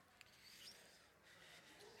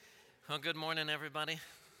Well, good morning, everybody.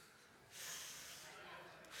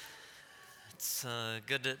 It's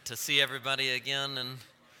good to see everybody again in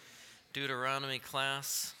Deuteronomy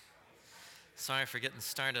class. Sorry for getting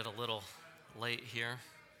started a little late here.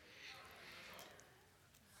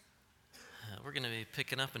 We're going to be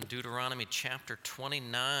picking up in Deuteronomy chapter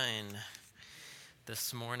 29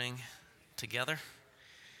 this morning together.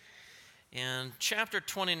 And chapter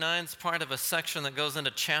 29 is part of a section that goes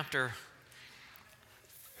into chapter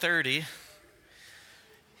 30.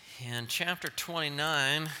 And chapter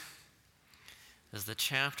 29 is the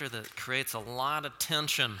chapter that creates a lot of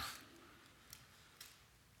tension.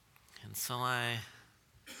 And so I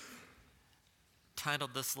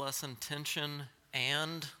titled this lesson, Tension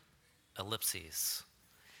and Ellipses,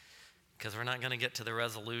 because we're not going to get to the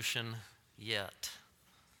resolution yet.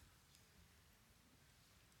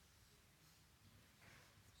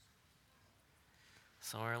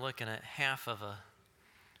 So we're looking at half of a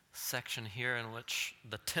section here in which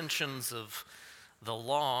the tensions of the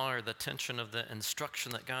law, or the tension of the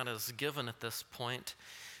instruction that God has given at this point,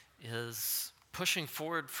 is pushing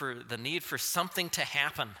forward for the need for something to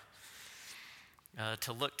happen,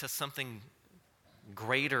 to look to something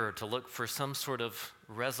greater, to look for some sort of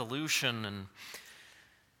resolution. And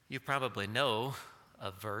you probably know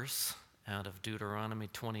a verse out of Deuteronomy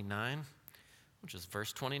 29, which is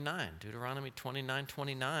verse 29, Deuteronomy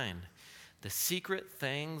 29:29. The secret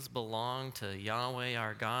things belong to Yahweh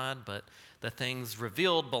our God, but the things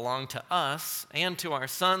revealed belong to us and to our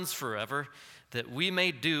sons forever, that we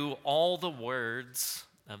may do all the words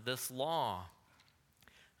of this law.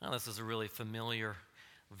 Now, this is a really familiar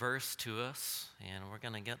verse to us, and we're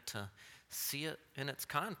going to get to see it in its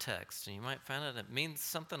context. And you might find that it means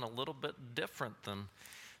something a little bit different than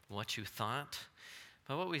what you thought.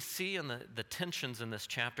 But what we see in the tensions in this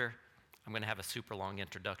chapter, I'm going to have a super long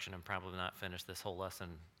introduction and probably not finish this whole lesson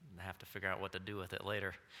and have to figure out what to do with it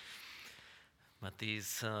later. But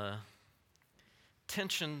these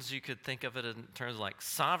tensions, you could think of it in terms of like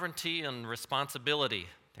sovereignty and responsibility.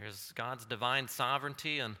 There's God's divine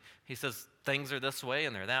sovereignty, and he says things are this way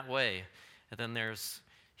and they're that way. And then there's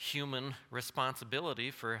human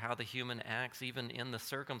responsibility for how the human acts, even in the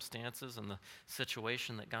circumstances and the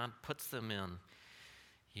situation that God puts them in.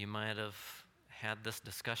 You might have had this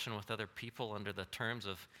discussion with other people under the terms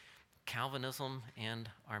of Calvinism and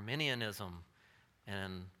Arminianism.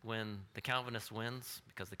 And when the Calvinist wins,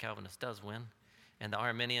 because the Calvinist does win, and the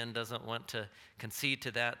Arminian doesn't want to concede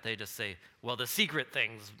to that, they just say, well, the secret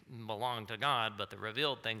things belong to God, but the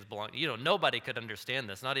revealed things belong. Nobody could understand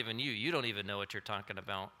this, not even you. You don't even know what you're talking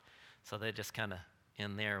about. So they just kind of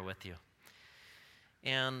in there with you.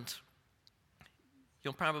 And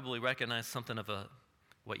you'll probably recognize something of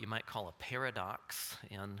what you might call a paradox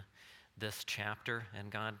in this chapter,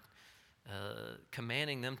 and God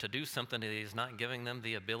commanding them to do something that he's not giving them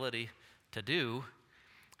the ability to do.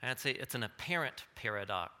 I'd say it's an apparent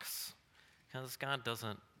paradox, because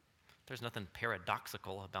there's nothing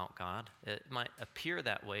paradoxical about God. It might appear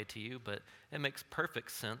that way to you, but it makes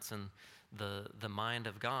perfect sense in the mind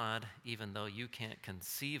of God, even though you can't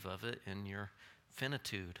conceive of it in your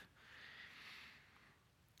finitude.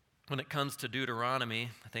 When it comes to Deuteronomy,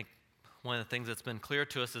 I think one of the things that's been clear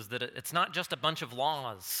to us is that it's not just a bunch of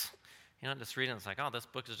laws. You're not just reading, it's like, oh, this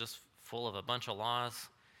book is just full of a bunch of laws.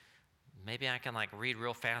 Maybe I can read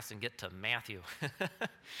real fast and get to Matthew.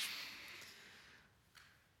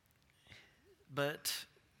 But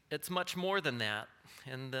it's much more than that,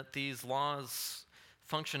 in that these laws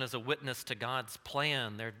function as a witness to God's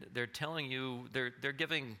plan. They're telling you, they're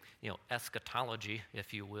giving, eschatology,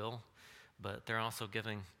 if you will, but they're also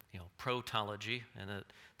giving, protology, and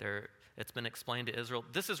it's been explained to Israel.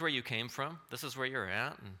 This is where you came from. This is where you're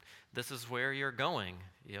at, and this is where you're going.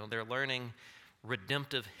 They're learning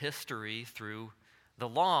redemptive history through the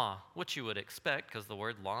law, which you would expect, because the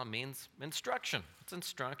word law means instruction. It's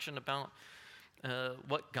instruction about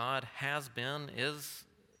what God has been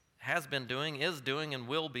doing, is doing, and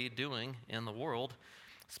will be doing in the world,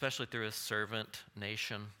 especially through his servant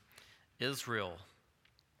nation, Israel.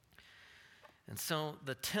 And so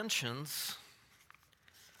the tensions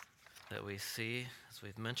that we see, as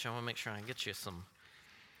we've mentioned, I want to make sure I get you some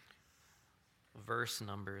verse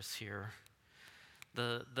numbers here.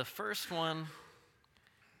 The first one,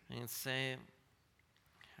 I can say,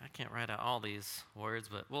 I can't write out all these words,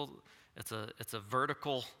 but it's a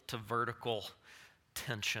vertical to vertical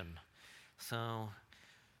tension. So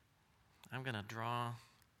I'm going to draw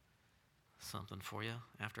something for you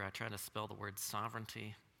after I try to spell the word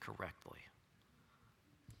sovereignty correctly.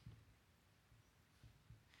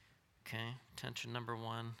 Okay, tension number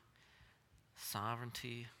one,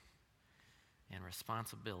 sovereignty and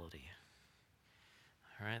responsibility.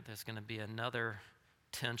 All right, there's going to be another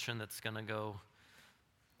tension that's going to go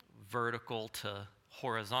vertical to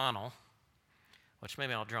horizontal, which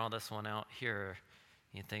maybe I'll draw this one out here.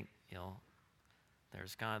 You think,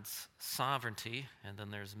 there's God's sovereignty, and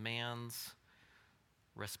then there's man's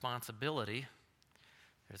responsibility.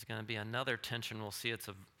 There's going to be another tension. We'll see it's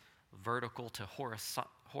a vertical to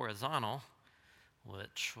horizontal,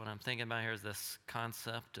 which what I'm thinking about here is this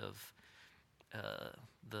concept of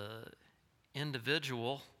the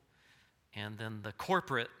individual and then the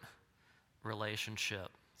corporate relationship.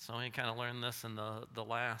 So we kind of learned this in the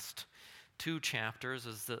last two chapters,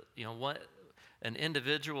 is that, what an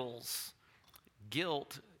individual's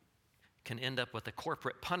guilt can end up with a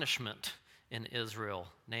corporate punishment in Israel.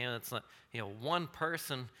 Now it's like, one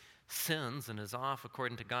person sins and is off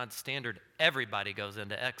according to God's standard, everybody goes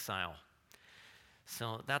into exile.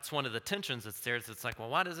 So that's one of the tensions that's there. It's like, well,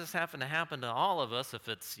 why does this happen to all of us if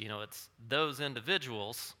it's, it's those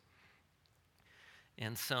individuals?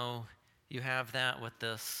 And so you have that with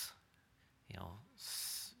this,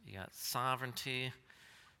 you got sovereignty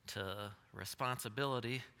to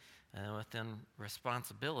responsibility, and within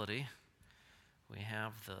responsibility, we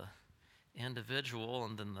have the individual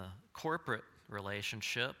and then the corporate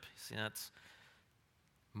relationship. See, that's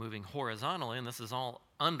moving horizontally, and this is all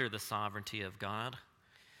under the sovereignty of God.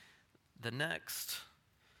 The next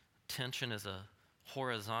tension is a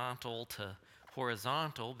horizontal to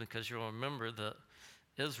horizontal, because you'll remember that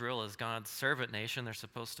Israel is God's servant nation. They're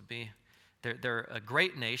supposed to be, they're a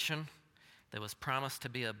great nation that was promised to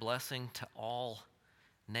be a blessing to all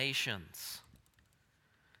nations.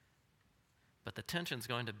 But the tension's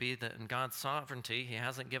going to be that in God's sovereignty, He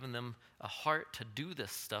hasn't given them a heart to do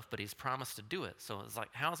this stuff, but He's promised to do it. So it's like,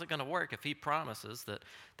 how's it going to work if He promises that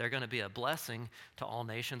they're going to be a blessing to all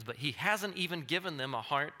nations, but He hasn't even given them a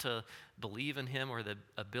heart to believe in Him or the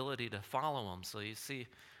ability to follow Him? So you see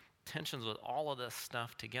tensions with all of this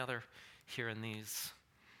stuff together here in these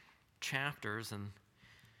chapters, and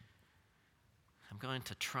I'm going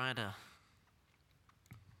to try to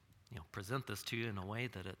present this to you in a way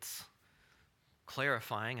that it's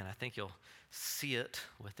clarifying, and I think you'll see it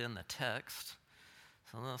within the text.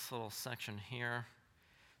 So this little section here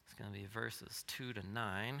is going to be verses 2 to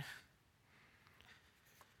 9.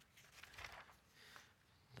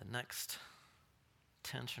 The next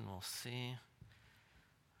tension we'll see,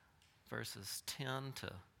 verses 10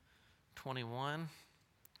 to 21.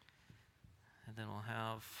 And then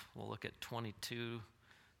we'll look at 22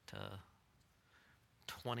 to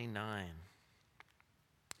 29.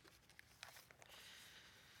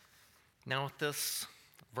 Now with this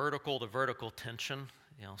vertical to vertical tension,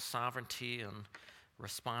 sovereignty and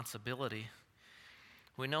responsibility,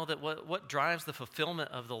 we know that what drives the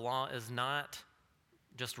fulfillment of the law is not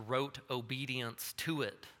just rote obedience to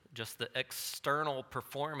it. Just the external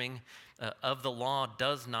performing of the law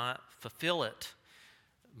does not fulfill it.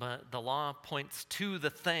 But the law points to the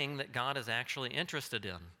thing that God is actually interested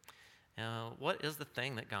in. What is the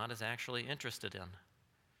thing that God is actually interested in?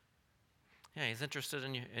 Yeah, He's interested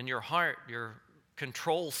in your heart, your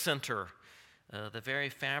control center, the very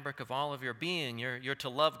fabric of all of your being. You're to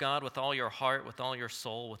love God with all your heart, with all your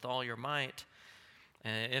soul, with all your might.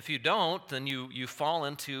 If you don't, then you fall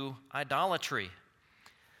into idolatry.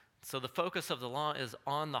 So the focus of the law is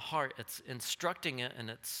on the heart. It's instructing it, and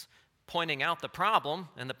it's pointing out the problem,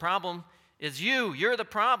 and the problem is you. You're the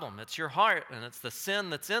problem. It's your heart, and it's the sin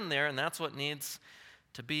that's in there, and that's what needs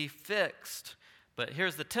to be fixed. But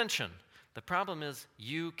here's the tension. The problem is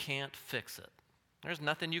you can't fix it. There's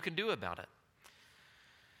nothing you can do about it.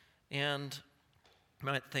 And you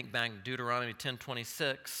might think back to Deuteronomy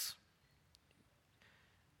 10:26.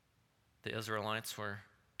 The Israelites were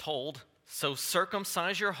told, so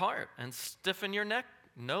circumcise your heart and stiffen your neck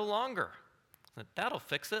no longer. That'll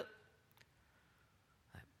fix it.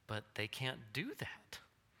 But they can't do that.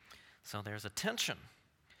 So there's a tension.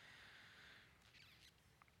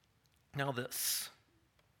 Now this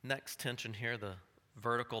next tension here, the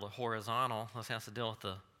vertical to horizontal, this has to deal with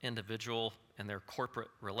the individual and their corporate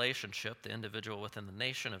relationship, the individual within the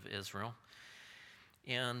nation of Israel.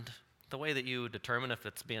 And the way that you determine if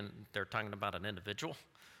they're talking about an individual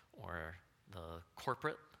or the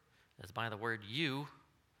corporate is by the word you,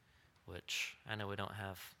 which I know we don't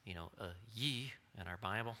have, a ye in our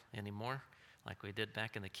Bible anymore like we did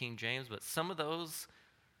back in the King James, but some of those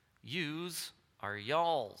yous are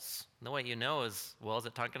y'alls. And the way you know is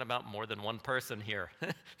it talking about more than one person here?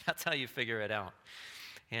 That's how you figure it out.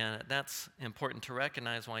 And that's important to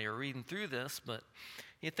recognize while you're reading through this, but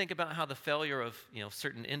you think about how the failure of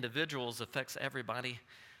certain individuals affects everybody.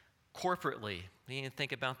 corporately. You can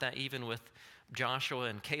think about that even with Joshua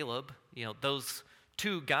and Caleb. Those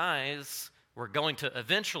two guys were going to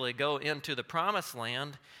eventually go into the promised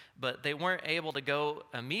land, but they weren't able to go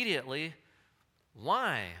immediately.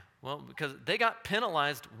 Why? Well, because they got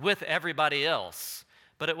penalized with everybody else.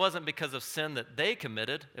 But it wasn't because of sin that they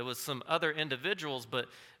committed. It was some other individuals, but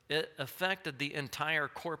it affected the entire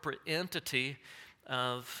corporate entity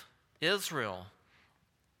of Israel.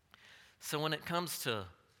 So when it comes to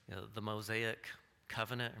the Mosaic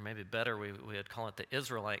covenant, or maybe better, we would call it the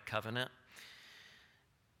Israelite covenant,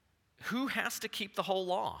 who has to keep the whole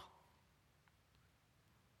law?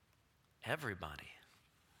 Everybody.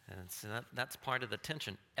 And so that's part of the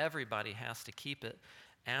tension. Everybody has to keep it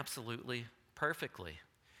absolutely perfectly.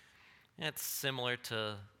 It's similar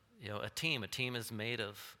to a team. A team is made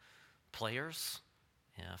of players.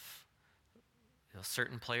 If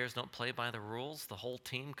certain players don't play by the rules, the whole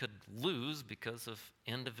team could lose because of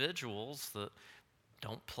individuals that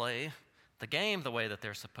don't play the game the way that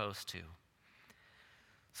they're supposed to.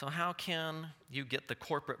 So how can you get the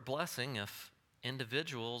corporate blessing if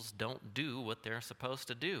individuals don't do what they're supposed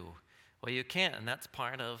to do? Well, you can't, and that's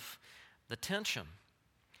part of the tension.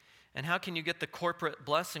 And how can you get the corporate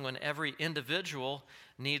blessing when every individual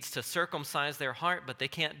needs to circumcise their heart, but they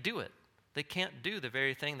can't do it? They can't do the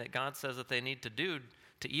very thing that God says that they need to do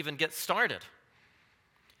to even get started.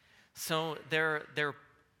 So they're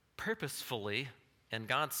purposefully, in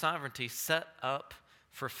God's sovereignty, set up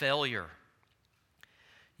for failure.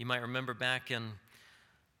 You might remember back in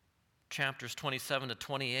chapters 27 to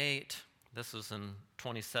 28, this was in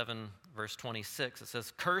 27, verse 26, it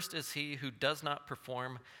says, "Cursed is he who does not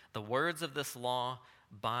perform the words of this law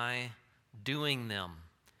by doing them."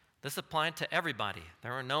 This applied to everybody.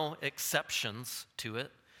 There are no exceptions to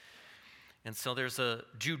it. And so there's a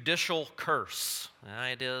judicial curse.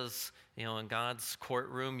 It is, in God's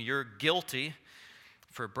courtroom, you're guilty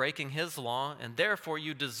for breaking his law, and therefore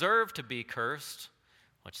you deserve to be cursed,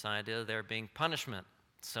 which the idea there being punishment.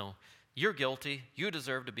 So you're guilty, you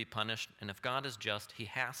deserve to be punished, and if God is just, he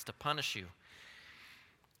has to punish you.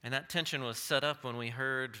 And that tension was set up when we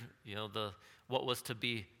heard, what was to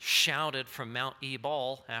be shouted from Mount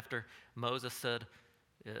Ebal after Moses said,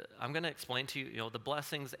 I'm going to explain to you, the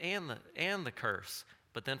blessings and the curse.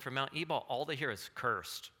 But then from Mount Ebal, all they hear is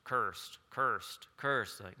cursed, cursed, cursed,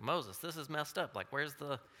 cursed. Like, Moses, this is messed up. Like, where's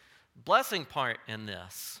the blessing part in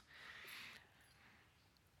this?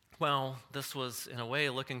 Well, this was, in a way,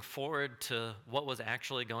 looking forward to what was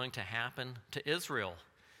actually going to happen to Israel.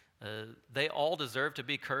 They all deserved to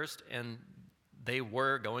be cursed, and they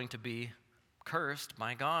were going to be cursed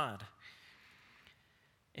by God.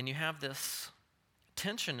 And you have this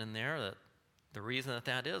tension in there that the reason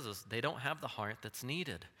that is they don't have the heart that's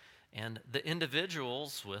needed. And the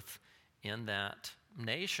individuals within that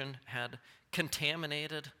nation had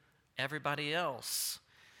contaminated everybody else,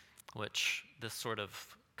 which this sort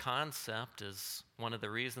of concept is one of the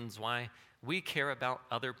reasons why we care about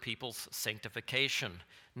other people's sanctification,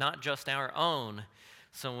 not just our own.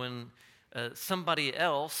 So when somebody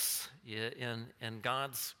else in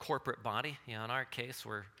God's corporate body, in our case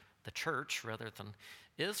we're the church rather than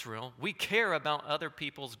Israel, we care about other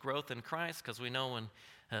people's growth in Christ because we know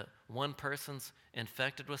when one person's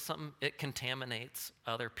infected with something, it contaminates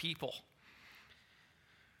other people.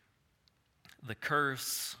 The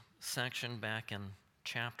curse section back in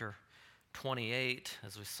chapter 28,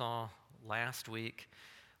 as we saw last week,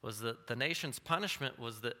 was that the nation's punishment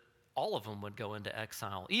was that all of them would go into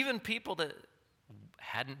exile, even people that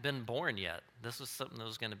hadn't been born yet. This was something that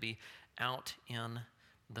was going to be out in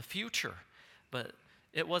the future. But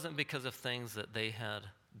it wasn't because of things that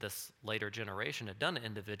this later generation had done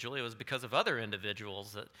individually. It was because of other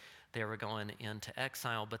individuals that they were going into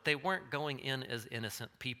exile. But they weren't going in as innocent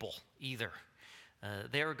people either.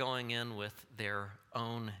 They were going in with their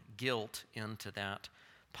own guilt into that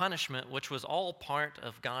punishment, which was all part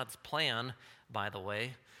of God's plan, by the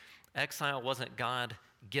way. Exile wasn't God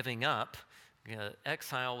giving up.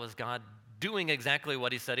 Exile was God doing exactly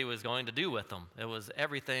what he said he was going to do with them. It was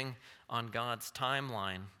everything on God's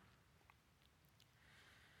timeline.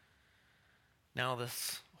 Now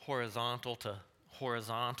this horizontal to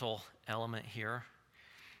horizontal element here,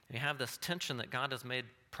 you have this tension that God has made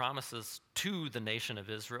promises to the nation of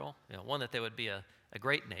Israel. One, that they would be a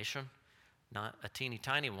great nation, not a teeny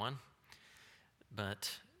tiny one, but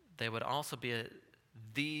they would also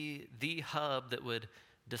be the hub that would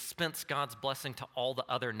dispense God's blessing to all the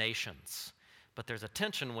other nations. But there's a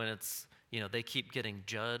tension when it's, they keep getting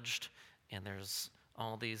judged, and there's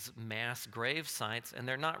all these mass grave sites, and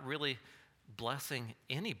they're not really blessing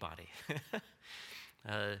anybody.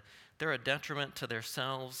 they're a detriment to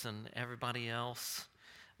themselves and everybody else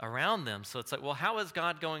around them. So it's like, well, how is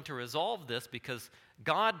God going to resolve this? Because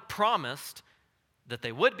God promised that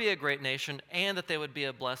they would be a great nation and that they would be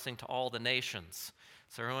a blessing to all the nations.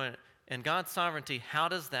 So in God's sovereignty, how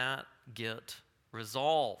does that get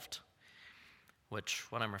resolved? Which,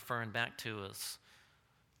 what I'm referring back to is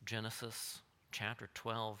Genesis chapter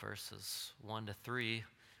 12, verses 1 to 3,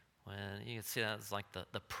 when you can see that as like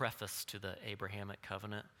the preface to the Abrahamic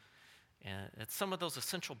covenant. And it's some of those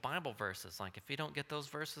essential Bible verses. Like if you don't get those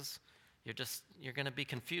verses, you're going to be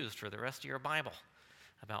confused for the rest of your Bible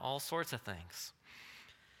about all sorts of things.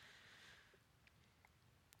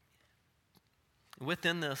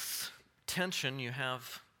 Within this tension, you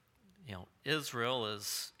have, Israel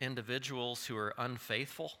as individuals who are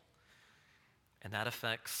unfaithful, and that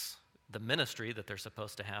affects the ministry that they're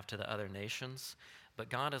supposed to have to the other nations. But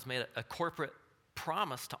God has made a corporate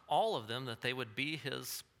promise to all of them that they would be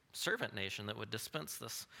his servant nation that would dispense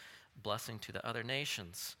this blessing to the other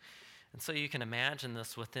nations. And so you can imagine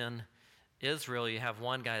this within Israel. You have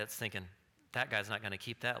one guy that's thinking, that guy's not going to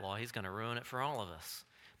keep that law. He's going to ruin it for all of us.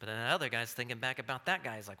 But then the other guy's thinking back about that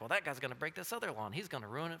guy. He's like, well, that guy's going to break this other law, and he's going to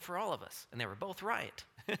ruin it for all of us. And they were both right.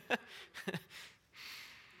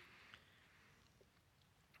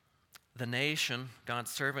 The nation, God's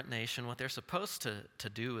servant nation, what they're supposed to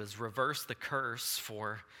do is reverse the curse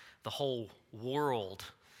for the whole world.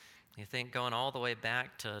 You think going all the way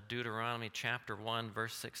back to Deuteronomy chapter 1,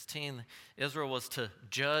 verse 16, Israel was to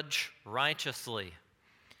judge righteously.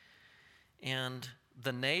 And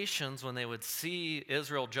the nations, when they would see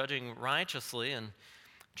Israel judging righteously in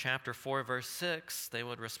chapter 4, verse 6, they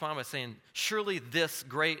would respond by saying, surely this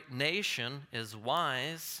great nation is a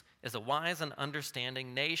wise and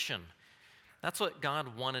understanding nation. That's what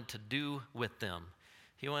God wanted to do with them.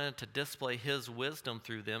 He wanted to display his wisdom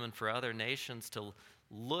through them and for other nations to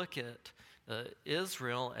look at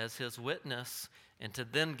Israel as his witness and to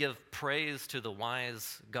then give praise to the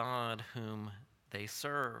wise God whom they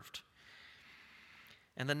served.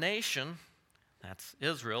 And the nation, that's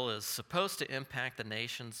Israel, is supposed to impact the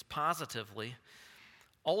nations positively,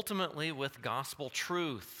 ultimately with gospel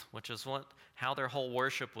truth, which is how their whole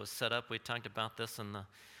worship was set up. We talked about this in the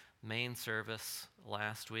main service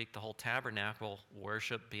last week, the whole tabernacle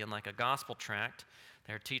worship being like a gospel tract.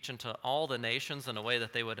 They're teaching to all the nations in a way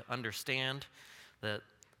that they would understand that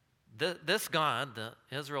this God that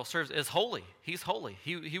Israel serves is holy. He's holy.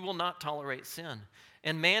 He will not tolerate sin.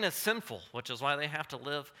 And man is sinful, which is why they have to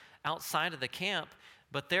live outside of the camp.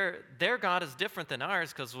 But their God is different than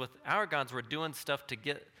ours, because with our gods, we're doing stuff to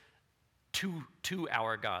get to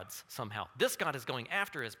our gods somehow. This God is going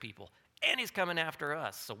after his people, and he's coming after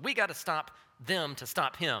us. So we got to stop them to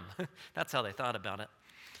stop him. That's how they thought about it.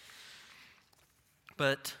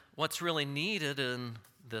 But what's really needed in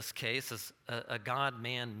this case is a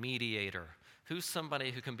God-man mediator. Who's somebody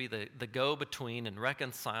who can be the go-between and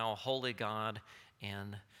reconcile holy God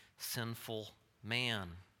and sinful man.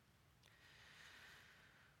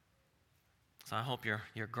 So I hope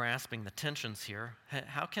you're grasping the tensions here.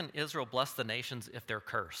 How can Israel bless the nations if they're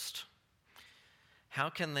cursed? How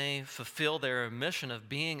can they fulfill their mission of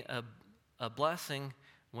being a blessing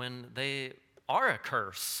when they are a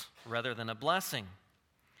curse rather than a blessing?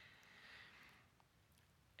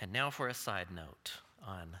 And now for a side note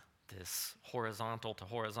on this horizontal to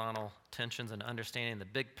horizontal tensions and understanding the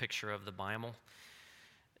big picture of the Bible.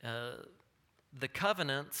 The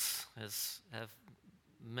covenants, as I've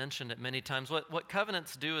mentioned it many times, what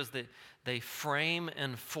covenants do is they frame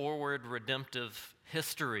and forward redemptive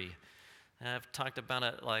history. And I've talked about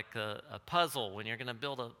it like a puzzle. When you're going to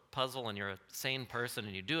build a puzzle and you're a sane person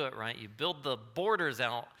and you do it right, you build the borders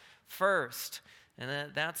out first.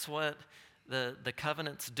 And that's what the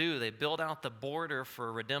covenants do. They build out the border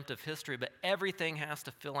for redemptive history, but everything has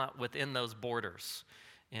to fill out within those borders.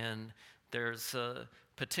 And there's a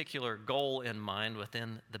particular goal in mind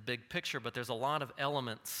within the big picture, but there's a lot of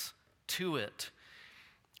elements to it.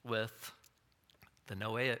 With the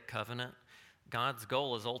Noahic covenant, God's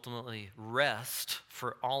goal is ultimately rest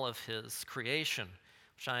for all of his creation,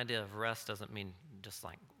 which the idea of rest doesn't mean just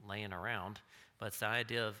like laying around, but it's the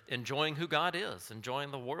idea of enjoying who God is,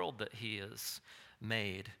 enjoying the world that he has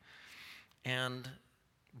made. And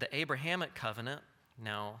the Abrahamic covenant,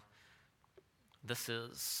 now, this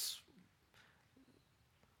is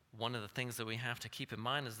one of the things that we have to keep in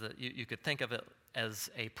mind is that you could think of it as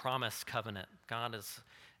a promise covenant. God is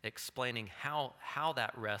explaining how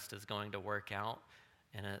that rest is going to work out,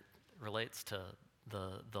 and it relates to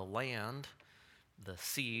the land, the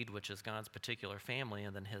seed, which is God's particular family,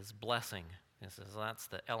 and then his blessing. And so that's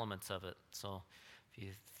the elements of it. So if you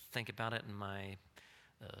think about it in my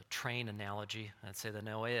train analogy. I'd say the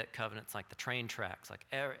Noahic covenant's like the train tracks. Like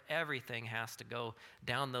everything has to go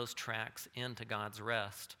down those tracks into God's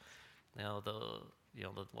rest.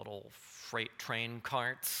 The little freight train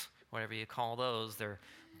carts, whatever you call those, they're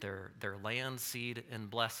land, seed, and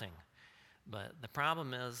blessing. But the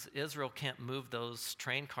problem is Israel can't move those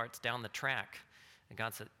train carts down the track. And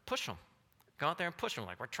God said, push them. Go out there and push them.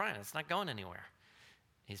 Like, we're trying. It's not going anywhere.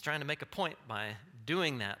 He's trying to make a point by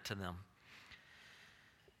doing that to them.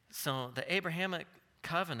 So the Abrahamic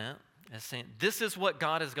covenant is saying, this is what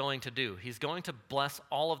God is going to do. He's going to bless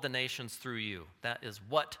all of the nations through you. That is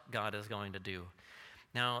what God is going to do.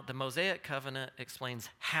 Now, the Mosaic covenant explains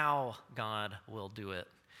how God will do it.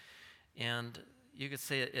 And you could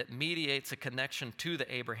say it mediates a connection to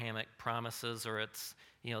the Abrahamic promises, or it's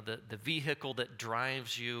the vehicle that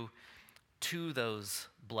drives you to those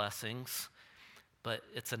blessings. But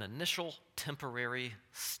it's an initial temporary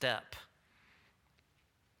step.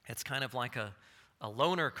 It's kind of like a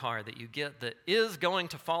loaner car that you get that is going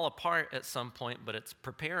to fall apart at some point, but it's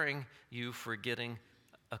preparing you for getting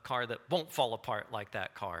a car that won't fall apart like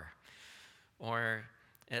that car. Or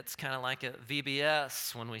it's kind of like at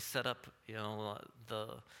VBS when we set up,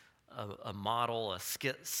 a model, a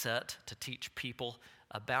skit set to teach people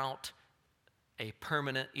about a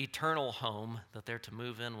permanent, eternal home that they're to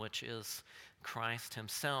move in, which is Christ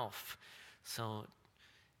himself. So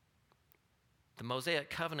the Mosaic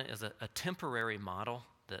covenant is a temporary model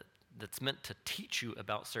that's meant to teach you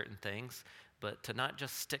about certain things, but to not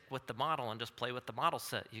just stick with the model and just play with the model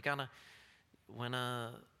set. You gotta, when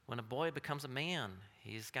a boy becomes a man,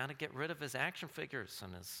 he's got to get rid of his action figures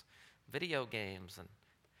and his video games. And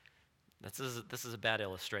this is a bad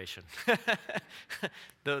illustration.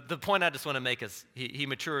 The point I just want to make is he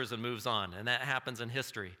matures and moves on, and that happens in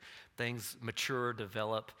history. Things mature,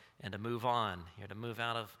 develop, and to move on. You're to move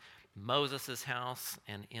out of Moses' house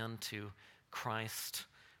and into Christ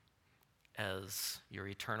as your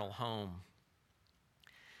eternal home.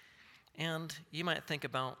 And you might think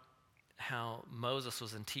about how Moses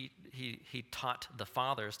was he taught the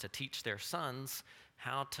fathers to teach their sons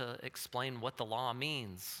how to explain what the law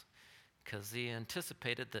means, because he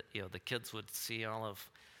anticipated that the kids would see all of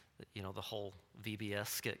the whole VBS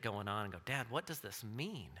skit going on and go, Dad, what does this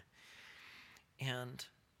mean? And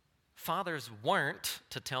fathers weren't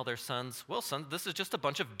to tell their sons, well, son, this is just a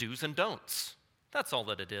bunch of do's and don'ts. That's all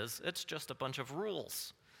that it is. It's just a bunch of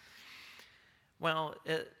rules. Well,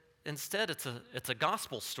 instead, it's a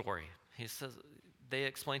gospel story. He says, they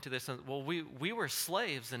explain to their sons, well, we were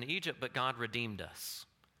slaves in Egypt, but God redeemed us.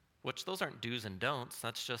 Which those aren't do's and don'ts.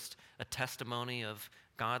 That's just a testimony of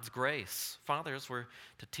God's grace. Fathers were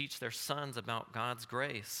to teach their sons about God's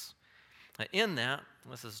grace. In that,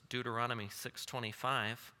 this is Deuteronomy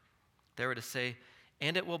 6:25, they were to say,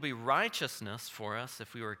 and it will be righteousness for us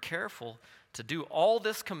if we were careful to do all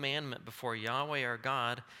this commandment before Yahweh our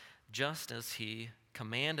God, just as he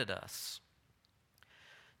commanded us.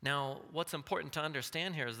 Now, what's important to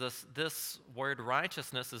understand here is this word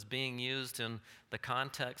righteousness is being used in the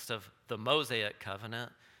context of the Mosaic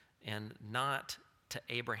covenant and not to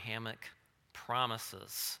Abrahamic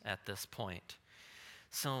promises at this point.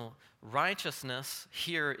 So righteousness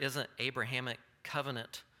here isn't Abrahamic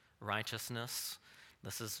covenant righteousness.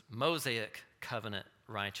 This is Mosaic covenant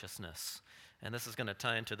righteousness. And this is going to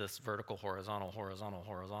tie into this vertical, horizontal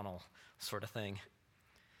sort of thing.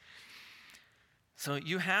 So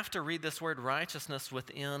you have to read this word righteousness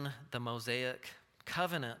within the Mosaic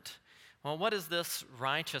covenant. Well, what is this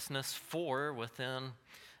righteousness for within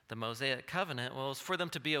the Mosaic covenant? Well, it's for them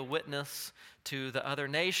to be a witness to the other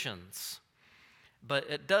nations. But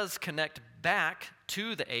it does connect back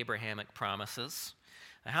to the Abrahamic promises.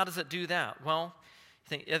 How does it do that? Well,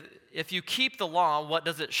 if you keep the law, what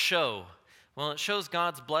does it show? Well, it shows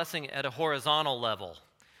God's blessing at a horizontal level.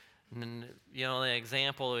 And, the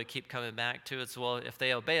example we keep coming back to is, well, if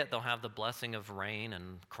they obey it, they'll have the blessing of rain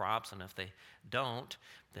and crops, and if they don't,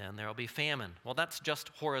 then there will be famine. Well, that's just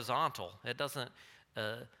horizontal. It doesn't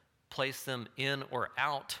place them in or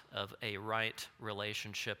out of a right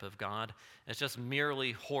relationship of God. It's just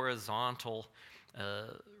merely horizontal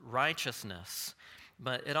righteousness.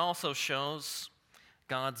 But it also shows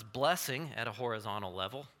God's blessing at a horizontal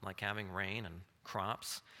level, like having rain and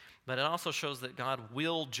crops. But it also shows that God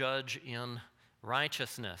will judge in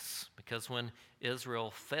righteousness, because when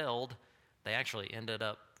Israel failed, they actually ended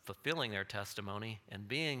up fulfilling their testimony and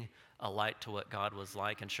being a light to what God was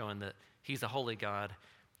like and showing that he's a holy God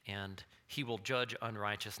and he will judge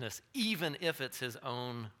unrighteousness even if it's his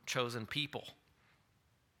own chosen people.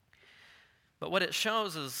 But what it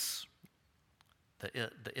shows is the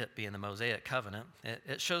it being the Mosaic covenant,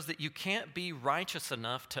 it shows that you can't be righteous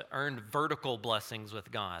enough to earn vertical blessings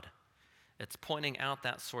with God. It's pointing out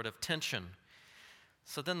that sort of tension.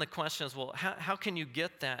 So then the question is, well, how can you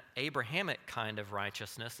get that Abrahamic kind of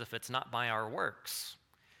righteousness if it's not by our works?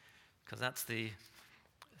 Because that's the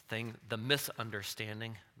thing, the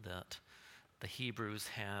misunderstanding that the Hebrews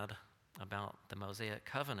had about the Mosaic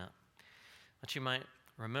covenant. But you might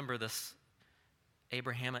remember this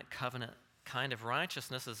Abrahamic covenant kind of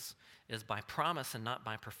righteousness is by promise and not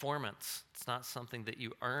by performance. It's not something that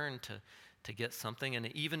you earn to get something, and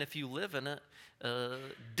even if you live in it,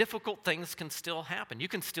 difficult things can still happen. You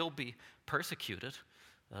can still be persecuted.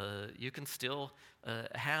 You can still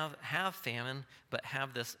have famine, but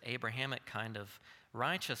have this Abrahamic kind of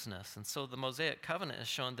righteousness. And so the Mosaic covenant has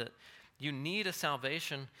shown that you need a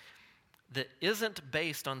salvation that isn't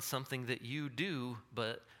based on something that you do,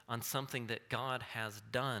 but on something that God has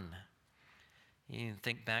done. You can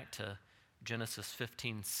think back to Genesis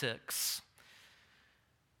 15:6.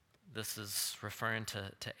 This is referring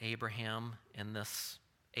to Abraham in this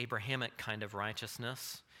Abrahamic kind of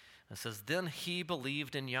righteousness. It says, then he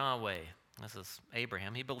believed in Yahweh. This is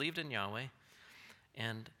Abraham. He believed in Yahweh,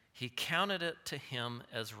 and he counted it to him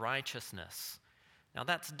as righteousness. Now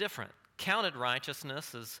that's different. Counted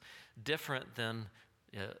righteousness is different than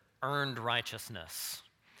earned righteousness.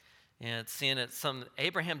 And it's seeing it,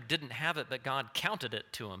 Abraham didn't have it, but God counted it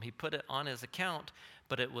to him. He put it on his account,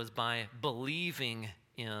 but it was by believing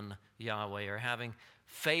in Yahweh or having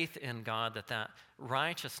faith in God that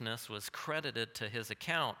righteousness was credited to his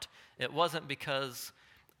account. It wasn't because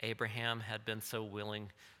Abraham had been so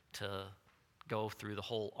willing to go through the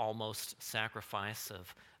whole almost sacrifice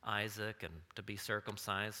of Isaac and to be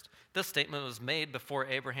circumcised. This statement was made before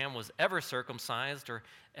Abraham was ever circumcised or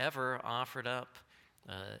ever offered up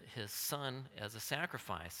his son as a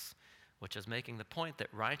sacrifice, which is making the point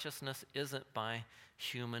that righteousness isn't by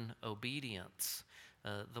human obedience.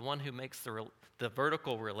 The one who makes the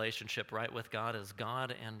vertical relationship right with God is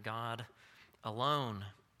God and God alone.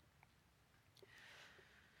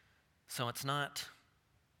 So it's not,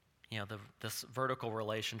 this vertical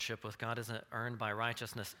relationship with God isn't earned by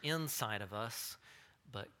righteousness inside of us,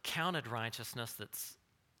 but counted righteousness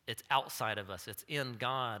it's outside of us. It's in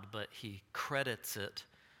God, but he credits it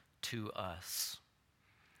to us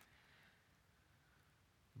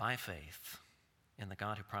by faith in the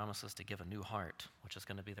God who promises to give a new heart, which is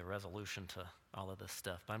going to be the resolution to all of this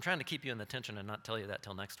stuff. But I'm trying to keep you in the tension and not tell you that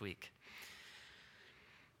till next week.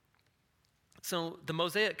 So the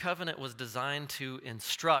Mosaic covenant was designed to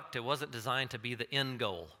instruct. It wasn't designed to be the end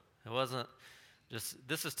goal. It wasn't just,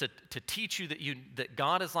 this is to teach you that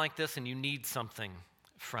God is like this and you need something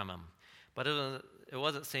from him. But it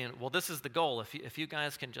wasn't saying, well, this is the goal. If you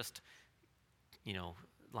guys can just,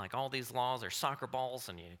 like all these laws are soccer balls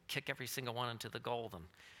and you kick every single one into the goal, then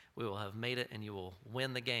we will have made it and you will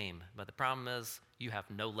win the game. But the problem is you have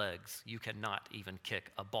no legs. You cannot even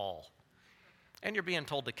kick a ball. And you're being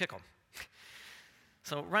told to kick them.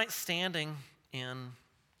 So right standing in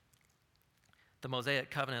the Mosaic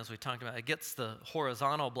covenant, as we talked about, it gets the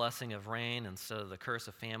horizontal blessing of rain instead of the curse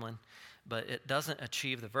of famine, but it doesn't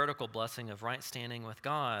achieve the vertical blessing of right standing with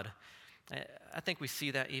God. I think we see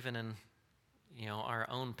that even in our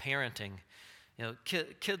own parenting.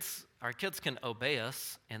 Our kids can obey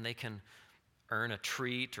us and they can earn a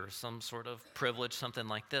treat or some sort of privilege, something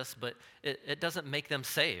like this, but it doesn't make them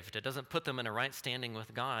saved. It doesn't put them in a right standing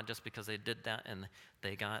with God just because they did that and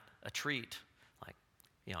they got a treat. Like,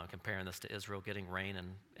 I'm comparing this to Israel getting rain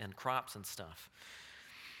and crops and stuff.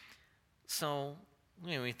 So,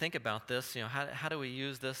 when we think about this, how do we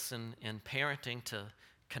use this in parenting to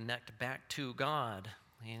connect back to God?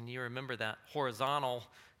 And you remember that horizontal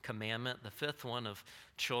commandment, the fifth one of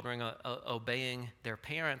children obeying their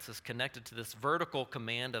parents, is connected to this vertical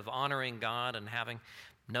command of honoring God and having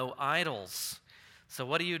no idols. So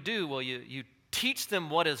what do? Well, you teach them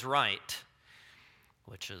what is right,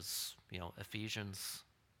 which is, Ephesians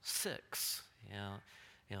 6.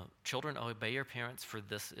 Children, obey your parents, for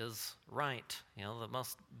this is right. The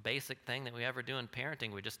most basic thing that we ever do in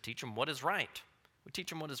parenting, we just teach them what is right. We teach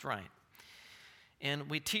them what is right. And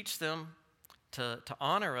we teach them to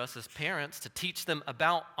honor us as parents, to teach them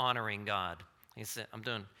about honoring God. He said, I'm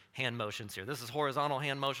doing hand motions here. This is horizontal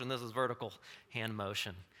hand motion. This is vertical hand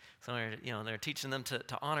motion. So they're teaching them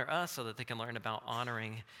to honor us so that they can learn about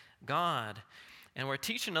honoring God. And we're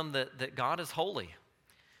teaching them that God is holy,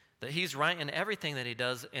 that he's right in everything that he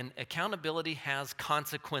does, and accountability has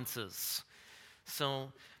consequences.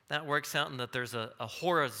 So that works out in that there's a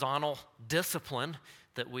horizontal discipline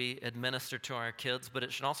that we administer to our kids, but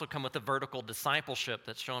it should also come with a vertical discipleship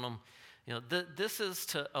that's showing them, This is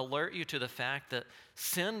to alert you to the fact that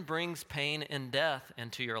sin brings pain and death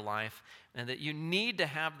into your life, and that you need to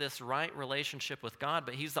have this right relationship with God,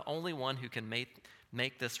 but He's the only one who can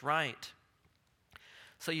make this right.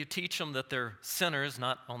 So you teach them that they're sinners,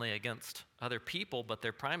 not only against other people, but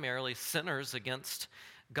they're primarily sinners against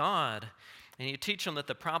God. And you teach them that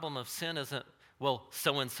the problem of sin isn't, well,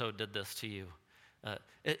 so-and-so did this to you.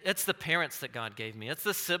 It's the parents that God gave me. It's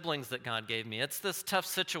the siblings that God gave me. It's this tough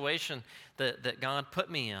situation that God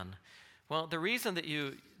put me in. Well, the reason that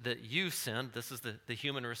you sinned, this is the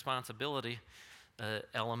human responsibility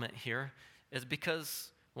element here, is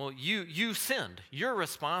because, well, you sinned. You're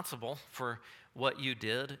responsible for what you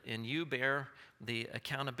did, and you bear the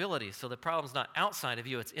accountability. So the problem's not outside of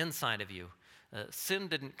you, it's inside of you. Sin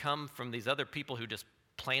didn't come from these other people who just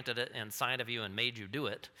planted it inside of you and made you do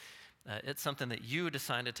it. It's something that you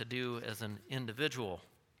decided to do as an individual.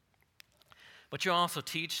 But you also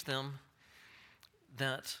teach them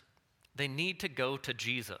that they need to go to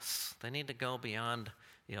Jesus. They need to go beyond,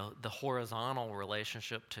 the horizontal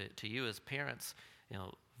relationship to you as parents,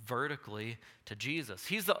 vertically to Jesus.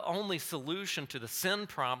 He's the only solution to the sin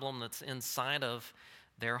problem that's inside of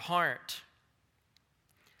their heart.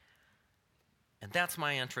 And that's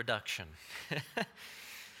my introduction.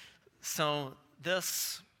 So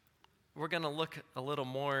we're going to look a little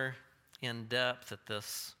more in depth at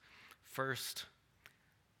this first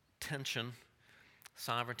tension,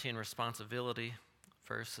 sovereignty and responsibility,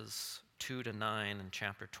 verses 2 to 9 in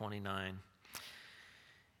chapter 29.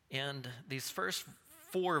 And these first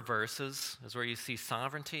 4 verses is where you see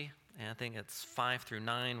sovereignty, and I think it's 5 through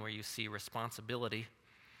 9 where you see responsibility.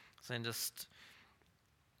 So just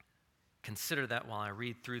consider that while I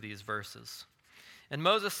read through these verses. And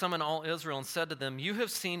Moses summoned all Israel and said to them, "You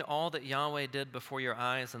have seen all that Yahweh did before your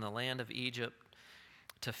eyes in the land of Egypt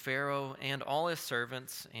to Pharaoh and all his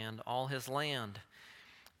servants and all his land.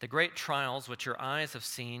 The great trials which your eyes have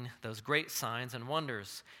seen, those great signs and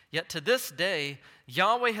wonders. Yet to this day,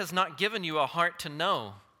 Yahweh has not given you a heart to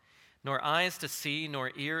know, nor eyes to see,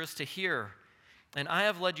 nor ears to hear. And I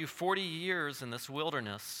have led you 40 years in this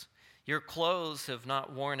wilderness. Your clothes have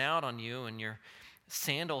not worn out on you, and your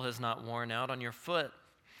sandal has not worn out on your foot.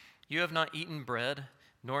 You have not eaten bread,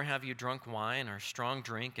 nor have you drunk wine or strong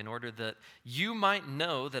drink, in order that you might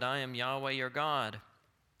know that I am Yahweh your God.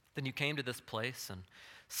 Then you came to this place, and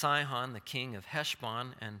Sihon, the king of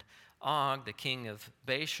Heshbon, and Og, the king of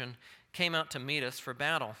Bashan, came out to meet us for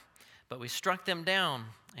battle. But we struck them down,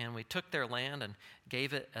 and we took their land and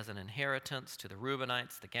gave it as an inheritance to the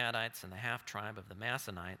Reubenites, the Gadites, and the half-tribe of the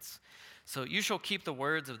Manassites. So you shall keep the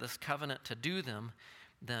words of this covenant to do them,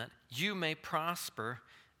 that you may prosper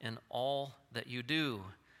in all that you do."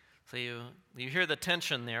 So you hear the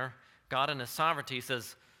tension there. God in his sovereignty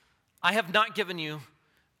says, I have not given you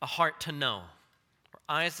a heart to know, or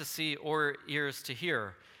eyes to see, or ears to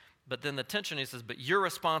hear. But then the tension, he says, but you're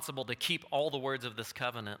responsible to keep all the words of this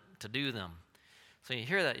covenant to do them. So you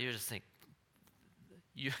hear that, you just think,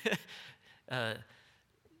 you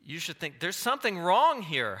should think there's something wrong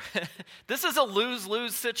here. This is a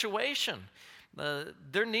lose-lose situation.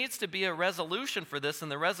 There needs to be a resolution for this,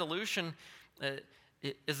 and the resolution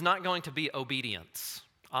is not going to be obedience,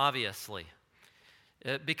 obviously,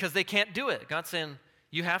 because they can't do it. God's saying,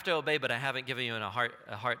 you have to obey, but I haven't given you a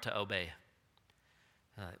heart to obey.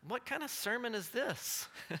 What kind of sermon is this?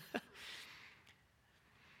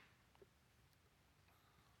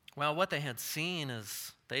 Well, what they had seen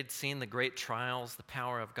is they'd seen the great trials, the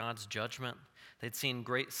power of God's judgment. They'd seen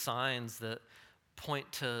great signs that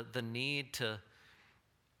point to the need to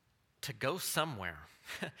go somewhere,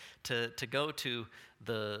 to go to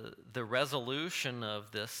the resolution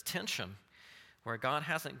of this tension, where God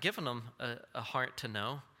hasn't given them a heart to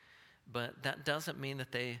know, but that doesn't mean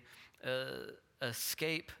that they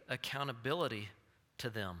escape accountability to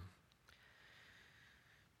them.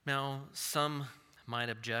 Now, some might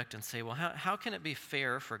object and say, well, how can it be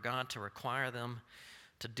fair for God to require them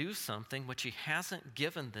to do something which he hasn't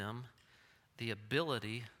given them the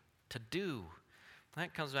ability to do?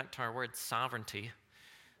 That comes back to our word sovereignty,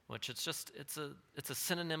 which it's a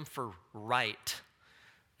synonym for right.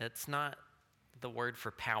 It's not the word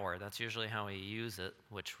for power. That's usually how we use it,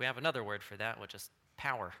 which we have another word for that, which is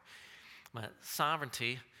power. But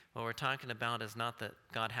sovereignty, what we're talking about is not that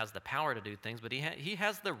God has the power to do things, but he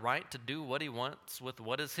has the right to do what he wants with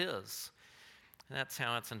what is his. And that's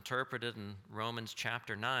how it's interpreted in Romans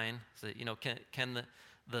chapter 9. So, can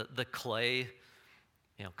the clay,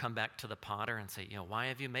 come back to the potter and say, why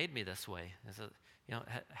have you made me this way? Is it,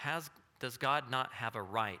 does God not have a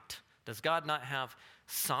right? Does God not have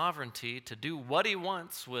sovereignty to do what he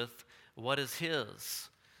wants with what is his?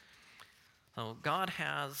 So God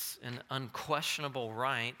has an unquestionable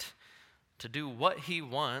right to do what he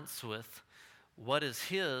wants with what is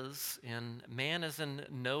his, and man is in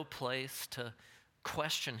no place to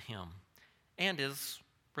question him and is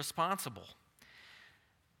responsible.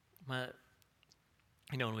 But,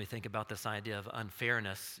 when we think about this idea of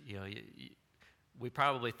unfairness, we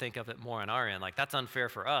probably think of it more on our end, like that's unfair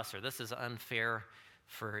for us, or this is unfair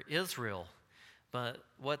for Israel. But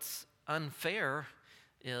what's unfair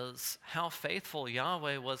is how faithful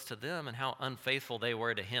Yahweh was to them and how unfaithful they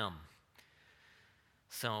were to him.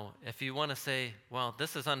 So if you want to say, well,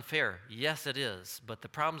 this is unfair, yes, it is, but the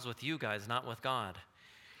problem's with you guys, not with God.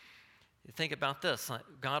 You think about this.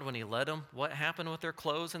 God, when he led them, what happened with their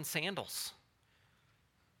clothes and sandals?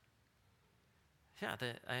 Yeah,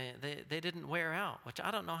 they didn't wear out, which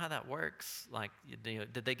I don't know how that works. Like,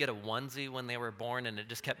 did they get a onesie when they were born and it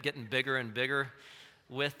just kept getting bigger and bigger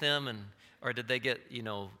with them? Or did they get,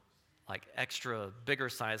 like extra bigger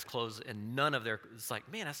size clothes and none of it's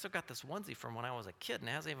like, man, I still got this onesie from when I was a kid and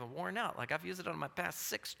it hasn't even worn out. Like I've used it on my past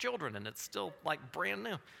 6 children and it's still like brand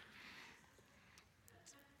new.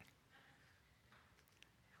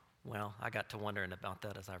 Well, I got to wondering about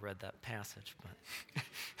that as I read that passage.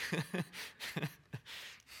 But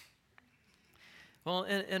well,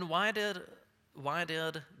 and why did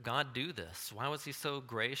God do this? Why was he so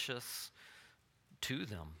gracious to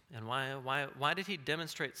them? And why did he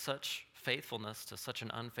demonstrate such faithfulness to such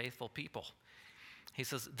an unfaithful people? He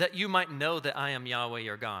says, that you might know that I am Yahweh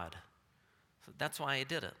your God. So that's why he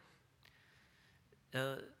did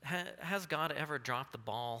it. Has God ever dropped the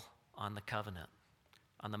ball on the covenant,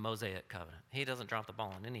 on the Mosaic covenant? He doesn't drop the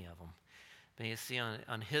ball on any of them. But you see,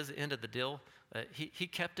 on his end of the deal, he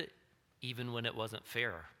kept it even when it wasn't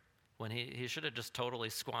fair. When he should have just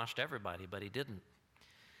totally squashed everybody, but he didn't.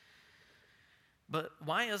 But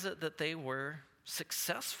why is it that they were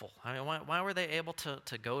successful? I mean, why were they able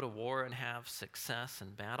to go to war and have success in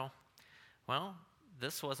battle? Well,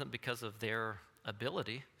 this wasn't because of their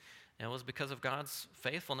ability. It was because of God's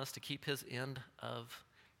faithfulness to keep his end of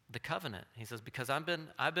the covenant. He says, because I've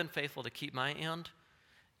been faithful to keep my end,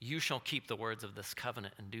 you shall keep the words of this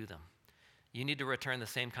covenant and do them. You need to return the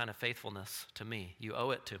same kind of faithfulness to me. You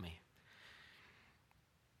owe it to me.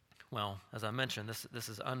 Well, as I mentioned, this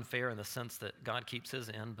is unfair in the sense that God keeps his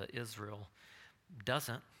end, but Israel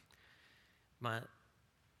doesn't. But,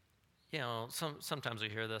 sometimes we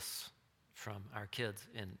hear this from our kids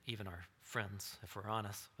and even our friends, if we're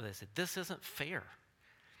honest, where they say, this isn't fair.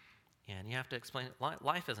 And you have to explain,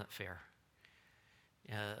 life isn't fair.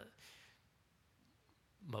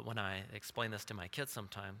 But when I explain this to my kids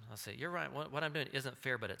sometimes, I say, you're right, what I'm doing isn't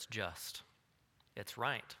fair, but it's just. It's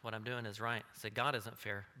right. What I'm doing is right. I say, God isn't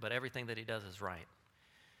fair, but everything that he does is right.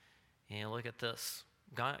 And look at this.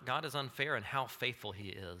 God is unfair in how faithful he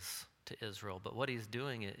is to Israel, but what he's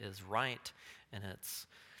doing is right, and it's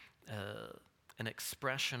an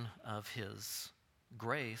expression of his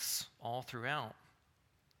grace all throughout.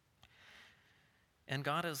 And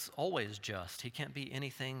God is always just. He can't be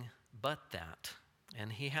anything but that.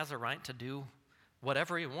 And he has a right to do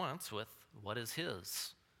whatever he wants with what is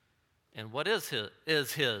his. And what is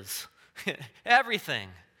his? Everything.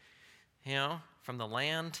 From the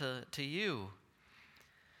land to you.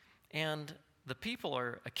 And the people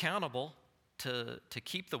are accountable to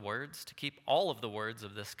keep the words, to keep all of the words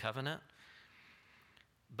of this covenant.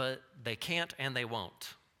 But they can't and they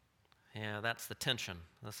won't. That's the tension.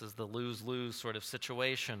 This is the lose-lose sort of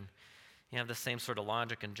situation. You have the same sort of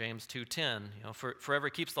logic in James 2:10. Forever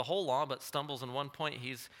keeps the whole law, but stumbles in one point.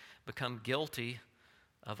 He's become guilty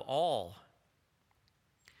of all.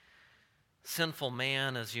 Sinful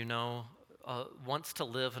man, as you know, wants to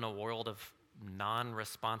live in a world of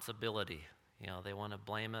non-responsibility. They want to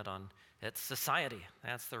blame it on it's society.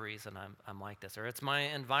 That's the reason I'm like this, or it's my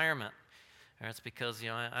environment, or it's because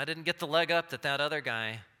I didn't get the leg up that other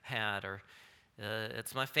guy had, or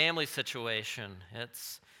it's my family situation.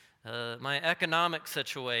 It's my economic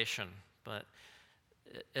situation, but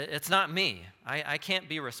it's not me. I can't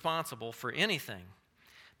be responsible for anything.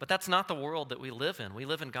 But that's not the world that we live in. We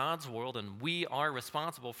live in God's world, and we are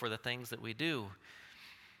responsible for the things that we do.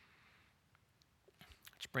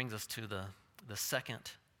 Which brings us to the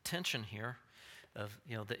second tension here of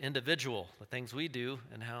the individual, the things we do,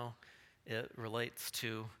 and how it relates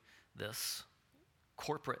to this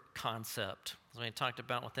corporate concept. As we talked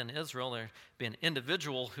about within Israel, there'd be an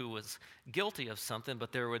individual who was guilty of something,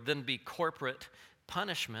 but there would then be corporate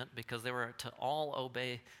punishment because they were to all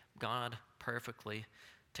obey God perfectly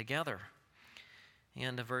together.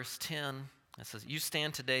 And verse 10, it says, you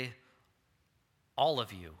stand today, all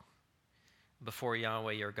of you, before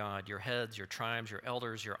Yahweh your God, your heads, your tribes, your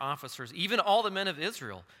elders, your officers, even all the men of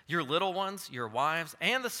Israel, your little ones, your wives,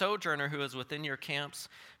 and the sojourner who is within your camps,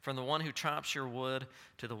 from the one who chops your wood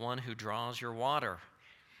to the one who draws your water.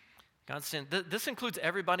 God said, this includes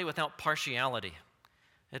everybody without partiality.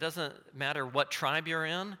 It doesn't matter what tribe you're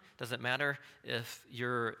in. It doesn't matter if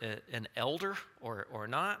you're an elder or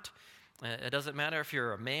not. It doesn't matter if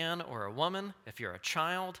you're a man or a woman, if you're a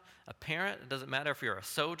child, a parent. It doesn't matter if you're a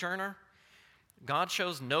sojourner. God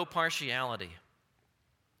shows no partiality.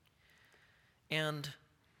 And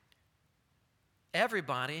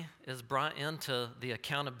everybody is brought into the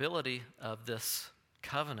accountability of this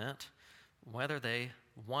covenant, whether they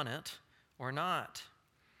want it or not.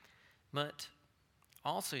 But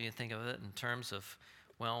also you think of it in terms of,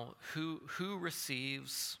 well, who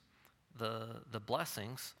receives the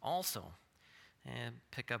blessings also? And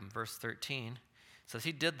pick up in verse 13. It says,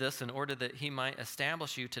 he did this in order that he might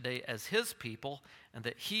establish you today as his people, and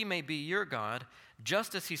that he may be your God,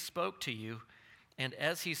 just as he spoke to you, and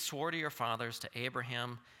as he swore to your fathers, to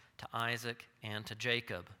Abraham, to Isaac, and to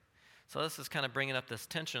Jacob. So this is kind of bringing up this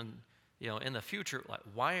tension, in the future. Like,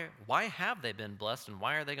 why have they been blessed, and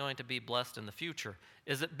why are they going to be blessed in the future?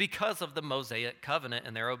 Is it because of the Mosaic covenant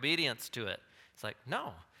and their obedience to it? It's like,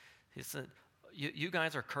 no. He said, you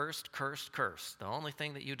guys are cursed, cursed, cursed. The only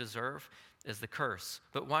thing that you deserve is the curse.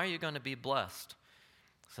 But why are you going to be blessed?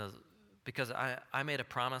 It says, because I made a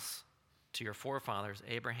promise to your forefathers,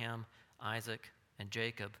 Abraham, Isaac, and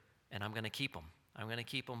Jacob, and I'm going to keep them. I'm going to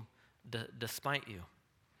keep them despite you.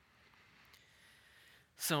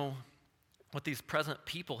 So with these present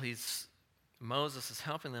people, Moses is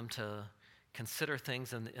helping them to consider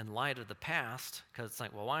things in light of the past, because it's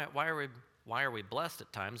like, well, why are we blessed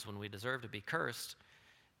at times when we deserve to be cursed?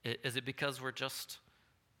 Is it because we're just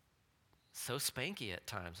so spanky at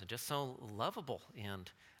times and just so lovable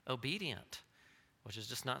and obedient, which is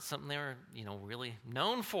just not something they were, really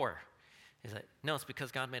known for? Is that, no, it's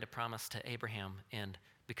because God made a promise to Abraham, and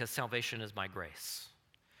because salvation is by grace.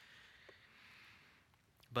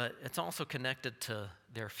 But it's also connected to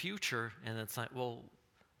their future, and it's like, well,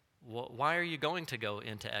 why are you going to go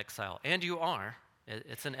into exile? And you are.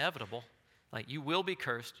 It's inevitable. Like, you will be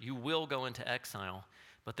cursed. You will go into exile.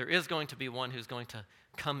 But there is going to be one who's going to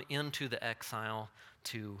come into the exile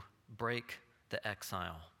to break the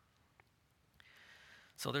exile.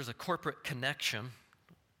 So there's a corporate connection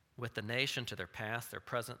with the nation to their past, their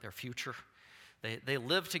present, their future. They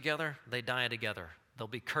live together. They die together. They'll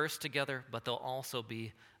be cursed together, but they'll also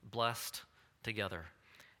be blessed together.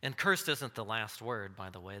 And cursed isn't the last word, by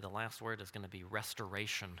the way. The last word is going to be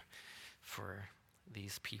restoration for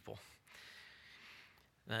these people.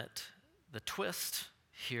 That the twist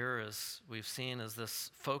here, as we've seen, is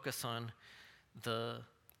this focus on the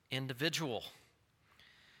individual.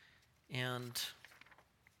 And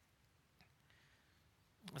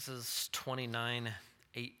this is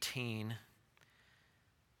 29:18.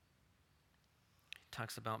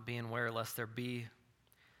 Talks about being aware lest there be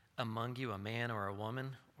among you a man or a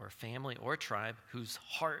woman or family or tribe whose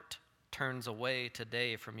heart turns away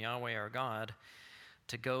today from Yahweh our God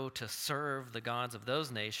to go to serve the gods of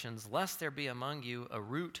those nations, lest there be among you a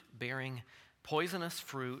root bearing poisonous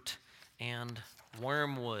fruit and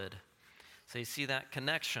wormwood. So you see that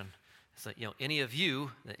connection. It's like, any of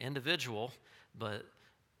you, the individual, but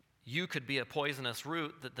you could be a poisonous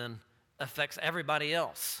root that then affects everybody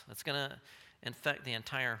else. It's going to infect the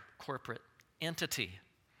entire corporate entity.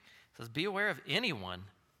 It says, be aware of anyone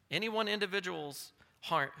individual's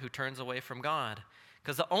heart who turns away from God.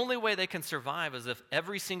 Because the only way they can survive is if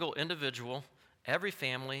every single individual, every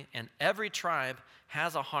family, and every tribe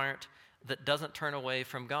has a heart that doesn't turn away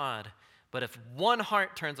from God. But if one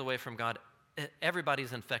heart turns away from God,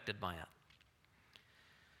 everybody's infected by it.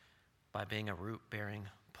 By being a root-bearing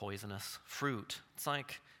poisonous fruit. It's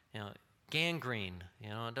like, gangrene.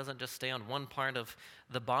 It doesn't just stay on one part of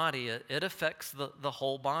the body. It affects the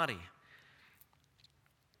whole body.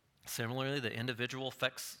 Similarly, the individual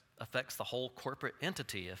affects the whole corporate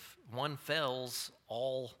entity. If one fails,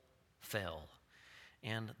 all fail.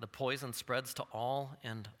 And the poison spreads to all,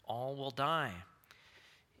 and all will die.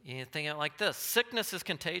 You think of it like this. Sickness is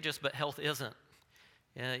contagious, but health isn't.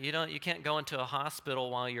 You can't go into a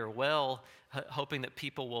hospital while you're well, hoping that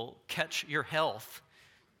people will catch your health.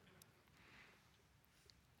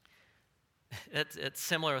 It's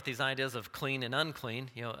similar with these ideas of clean and unclean.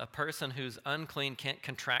 A person who's unclean can't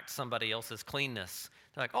contract somebody else's cleanness.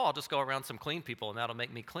 They're like, I'll just go around some clean people and that'll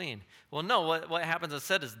make me clean. Well, no, what happens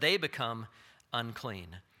instead is they become unclean.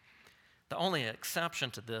 The only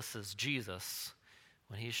exception to this is Jesus.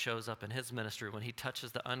 When he shows up in his ministry, when he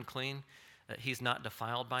touches the unclean, He's not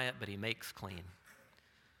defiled by it, but he makes clean.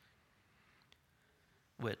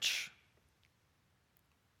 Which,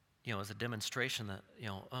 is a demonstration that,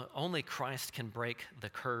 only Christ can break the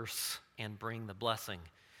curse and bring the blessing.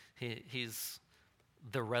 He's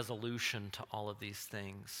the resolution to all of these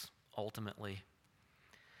things, ultimately.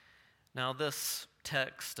 Now, this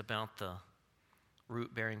text about the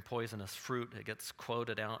root-bearing poisonous fruit, it gets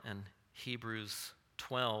quoted out in Hebrews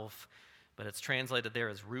 12, but it's translated there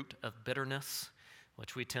as root of bitterness,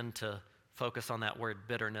 which we tend to focus on that word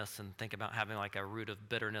bitterness and think about having like a root of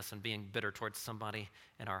bitterness and being bitter towards somebody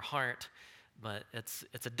in our heart. But it's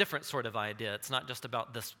a different sort of idea. It's not just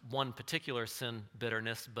about this one particular sin,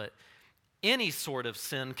 bitterness, but any sort of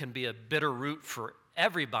sin can be a bitter root for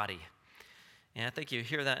everybody. And I think you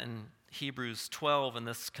hear that in Hebrews 12 and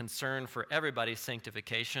this concern for everybody's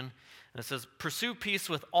sanctification. And it says, pursue peace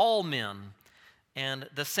with all men and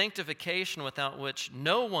the sanctification without which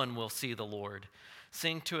no one will see the Lord.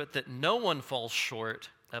 Seeing to it that no one falls short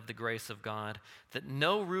of the grace of God, that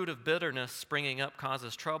no root of bitterness springing up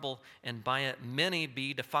causes trouble, and by it many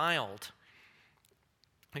be defiled.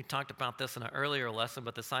 We talked about this in an earlier lesson,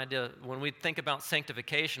 but this idea, when we think about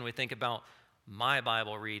sanctification, we think about my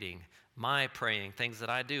Bible reading, my praying, things that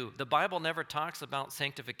I do. The Bible never talks about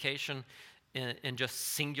sanctification in just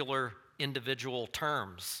singular individual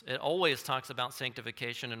terms. It always talks about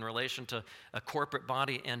sanctification in relation to a corporate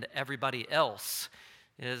body and everybody else.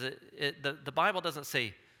 The Bible doesn't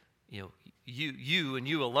say, you and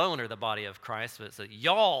you alone are the body of Christ, but it says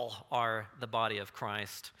y'all are the body of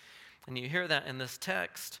Christ. And you hear that in this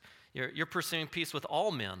text. You're pursuing peace with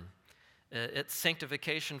all men. It's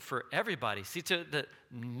sanctification for everybody. See to that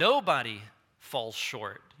nobody falls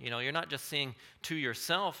short. You're not just seeing to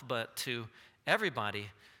yourself, but to everybody.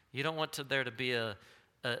 You don't want there to be a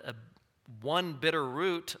one bitter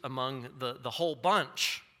root among the whole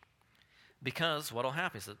bunch, because what will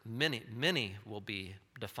happen is that many will be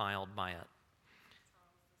defiled by it.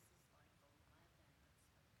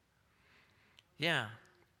 Yeah.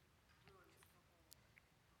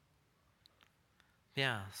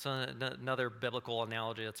 Yeah, so another biblical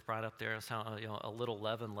analogy that's brought up there is how a little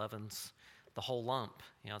leaven leavens the whole lump.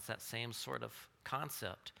 It's that same sort of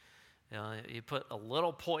concept. You put a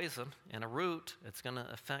little poison in a root, it's going to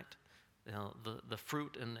affect the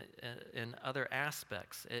fruit in other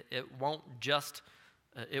aspects. It won't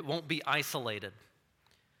be isolated.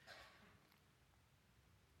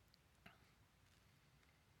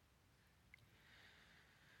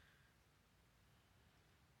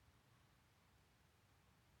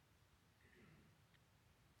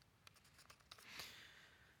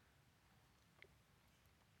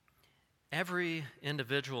 Every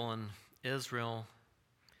individual in Israel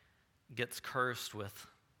gets cursed with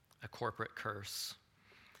a corporate curse.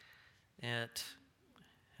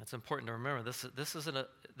 It's important to remember this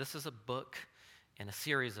is a book in a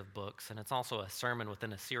series of books, and it's also a sermon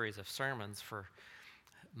within a series of sermons for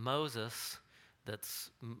Moses that's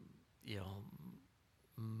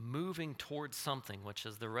moving towards something, which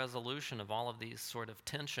is the resolution of all of these sort of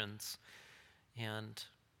tensions. And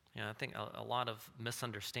I think a lot of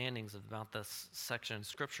misunderstandings about this section in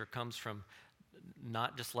Scripture comes from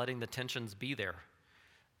not just letting the tensions be there,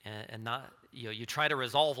 and not you try to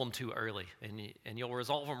resolve them too early, and you'll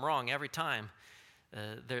resolve them wrong every time.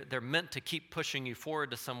 They're meant to keep pushing you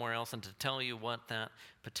forward to somewhere else and to tell you what that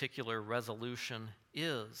particular resolution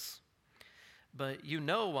is. But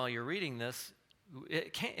while you're reading this,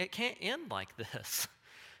 it can't end like this.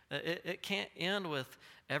 It can't end with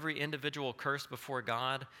every individual curse before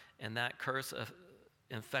God and that curse of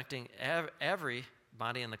infecting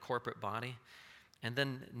everybody in the corporate body, and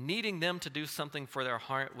then needing them to do something for their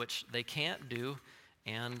heart which they can't do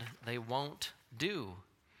and they won't do.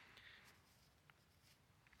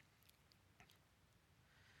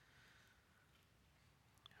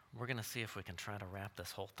 We're going to see if we can try to wrap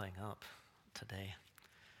this whole thing up today.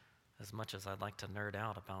 As much as I'd like to nerd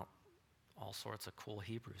out about all sorts of cool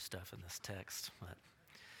Hebrew stuff in this text. But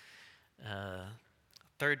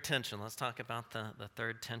third tension, let's talk about the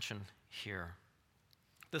third tension here.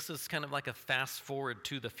 This is kind of like a fast forward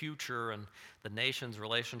to the future and the nation's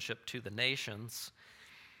relationship to the nations.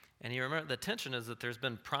 And you remember the tension is that there's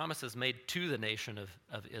been promises made to the nation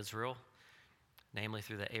of Israel, namely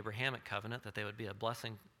through the Abrahamic covenant, that they would be a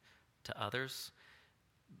blessing to others,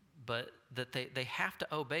 but that they have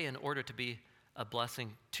to obey in order to be a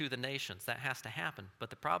blessing to the nations. That has to happen. But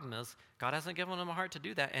the problem is, God hasn't given them a heart to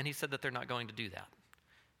do that, and he said that they're not going to do that.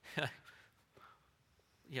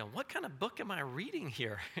 What kind of book am I reading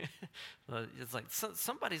here? It's like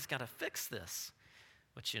somebody's got to fix this.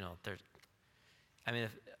 But,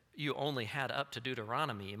 you only had up to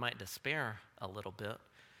Deuteronomy, you might despair a little bit,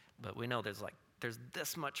 but we know there's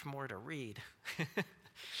this much more to read.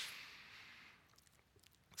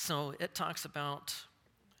 So it talks about,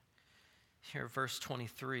 here, verse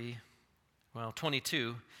 22,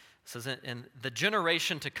 says, in the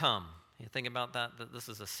generation to come. You think about that this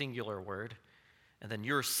is a singular word. And then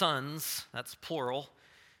your sons, that's plural.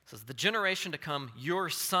 It says, the generation to come, your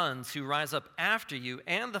sons who rise up after you,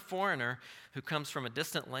 and the foreigner who comes from a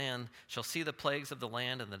distant land shall see the plagues of the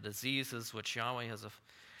land and the diseases which Yahweh has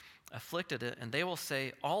afflicted it. And they will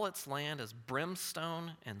say, all its land is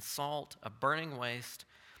brimstone and salt, a burning waste,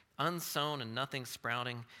 unsown and nothing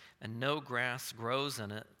sprouting, and no grass grows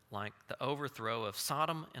in it, like the overthrow of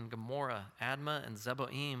Sodom and Gomorrah, Admah and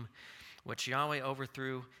Zeboim, which Yahweh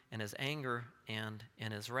overthrew in his anger and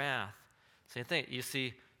in his wrath. So you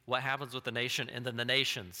see what happens with the nation and then the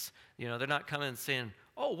nations. They're not coming and saying,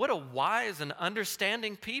 oh, what a wise and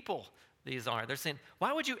understanding people these are. They're saying,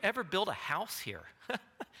 why would you ever build a house here?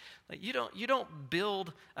 You don't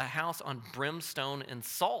build a house on brimstone and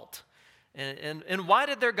salt. And why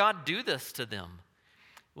did their God do this to them?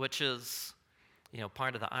 Which is,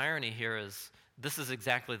 part of the irony here is this is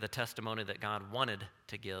exactly the testimony that God wanted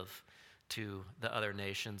to give to the other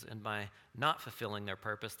nations. And by not fulfilling their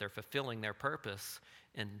purpose, they're fulfilling their purpose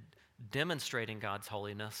in demonstrating God's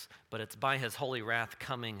holiness, but it's by his holy wrath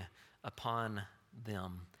coming upon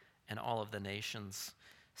them and all of the nations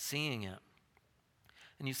seeing it.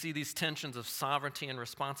 And you see these tensions of sovereignty and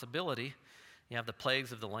responsibility. You have the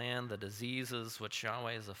plagues of the land, the diseases which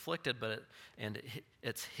Yahweh has afflicted,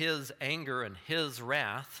 it's his anger and his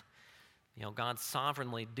wrath. God's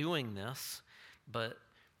sovereignly doing this, but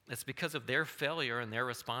it's because of their failure and their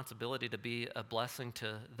responsibility to be a blessing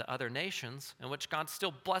to the other nations, in which God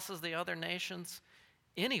still blesses the other nations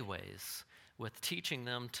anyways, with teaching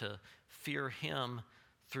them to fear him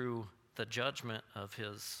through the judgment of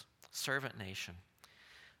his servant nation.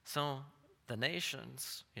 So the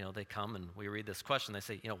nations, they come and we read this question. They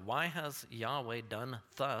say, why has Yahweh done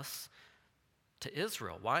thus to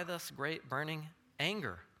Israel? Why this great burning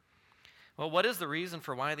anger? Well, what is the reason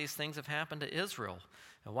for why these things have happened to Israel?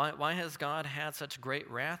 Why has God had such great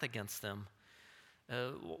wrath against them?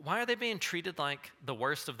 Why are they being treated like the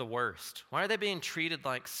worst of the worst? Why are they being treated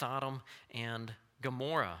like Sodom and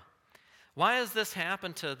Gomorrah? Why has this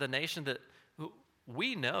happened to the nation that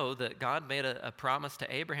we know that God made a promise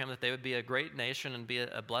to Abraham that they would be a great nation and be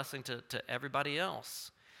a blessing to everybody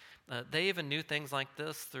else? They even knew things like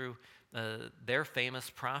this through their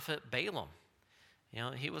famous prophet Balaam.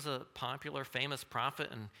 He was a popular, famous prophet,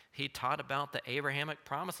 and he taught about the Abrahamic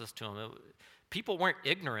promises to him. People weren't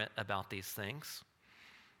ignorant about these things.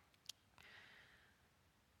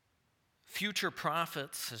 Future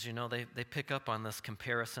prophets, as you know, they pick up on this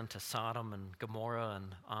comparison to Sodom and Gomorrah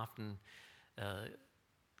and often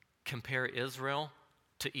compare Israel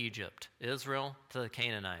to Egypt, Israel to the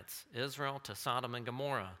Canaanites, Israel to Sodom and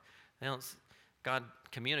Gomorrah. God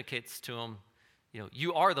communicates to them,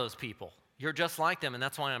 you are those people. You're just like them, and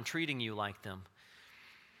that's why I'm treating you like them.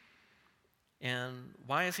 And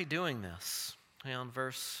why is he doing this? In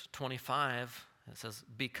verse 25, it says,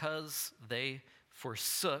 because they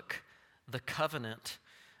forsook the covenant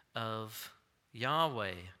of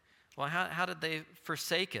Yahweh. Well, how did they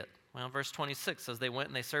forsake it? Well, verse 26 says they went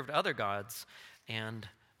and they served other gods and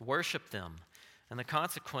worshiped them. And the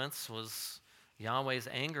consequence was Yahweh's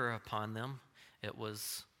anger upon them. It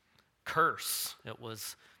was curse. It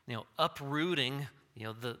was uprooting,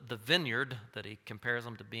 the vineyard that he compares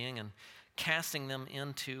them to being and casting them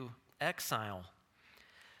into exile.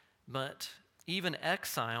 But even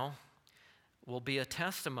exile will be a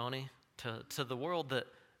testimony to the world that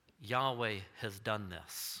Yahweh has done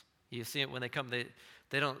this. You see it when they come,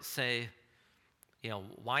 they don't say,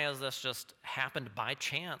 why has this just happened by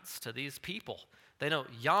chance to these people? They know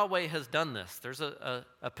Yahweh has done this. There's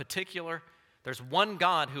there's one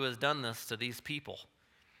God who has done this to these people.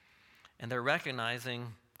 And they're recognizing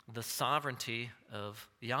the sovereignty of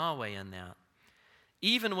Yahweh in that.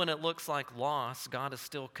 Even when it looks like loss, God is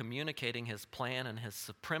still communicating his plan and his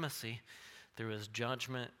supremacy through his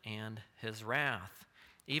judgment and his wrath.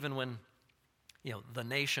 Even when the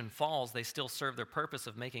nation falls, they still serve their purpose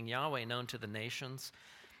of making Yahweh known to the nations.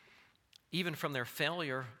 Even from their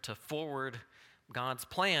failure to forward God's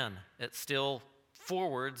plan, it still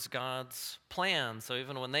forwards God's plan. So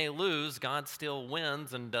even when they lose, God still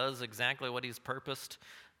wins and does exactly what he's purposed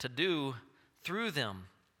to do through them.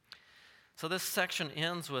 So this section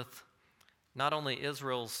ends with not only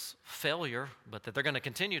Israel's failure, but that they're going to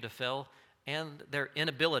continue to fail, and their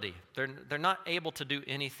inability. They're not able to do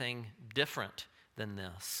anything different than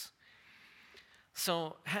this.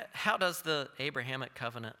 So how does the Abrahamic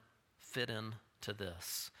covenant fit into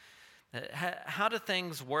this? How do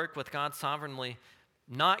things work with God sovereignly,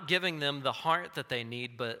 not giving them the heart that they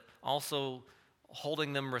need, but also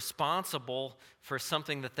holding them responsible for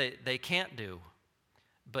something that they can't do?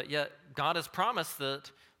 But yet God has promised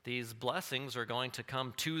that these blessings are going to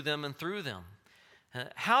come to them and through them.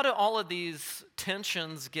 How do all of these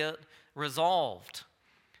tensions get resolved?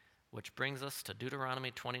 Which brings us to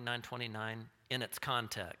Deuteronomy 29:29 in its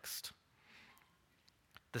context.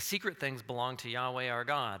 The secret things belong to Yahweh our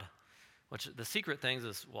God. Which the secret things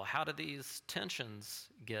is, well, how do these tensions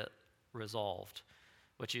get resolved?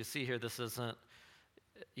 Which you see here, this isn't,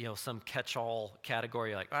 some catch-all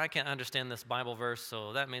category like, I can't understand this Bible verse,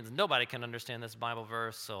 so that means nobody can understand this Bible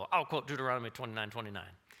verse, so I'll quote Deuteronomy 29:29.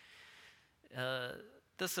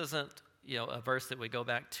 This isn't, a verse that we go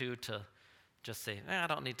back to just say, I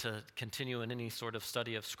don't need to continue in any sort of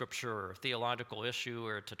study of Scripture or theological issue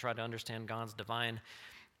or to try to understand God's divine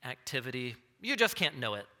activity. You just can't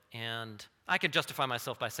know it, and I can justify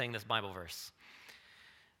myself by saying this Bible verse.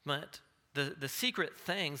 But the secret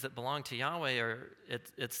things that belong to Yahweh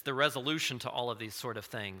it's the resolution to all of these sort of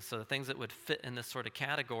things. So the things that would fit in this sort of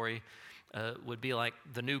category would be like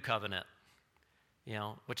the new covenant,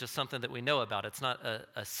 which is something that we know about. It's not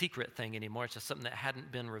a secret thing anymore. It's just something that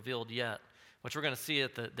hadn't been revealed yet, which we're going to see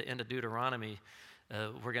at the end of Deuteronomy.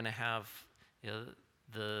 We're going to have,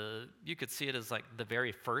 you could see it as like the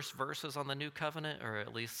very first verses on the new covenant, or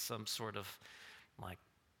at least some sort of like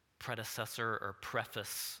predecessor or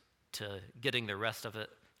preface to getting the rest of it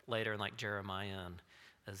later, like Jeremiah and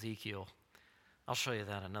Ezekiel. I'll show you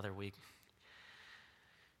that another week.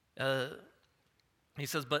 He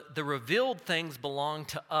says, but the revealed things belong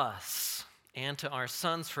to us and to our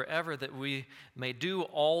sons forever, that we may do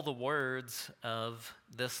all the words of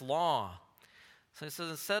this law. So he says,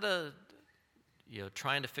 instead of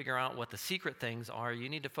trying to figure out what the secret things are, you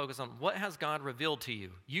need to focus on what has God revealed to you.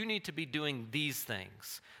 You need to be doing these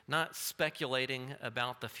things, not speculating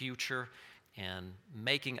about the future and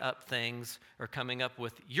making up things or coming up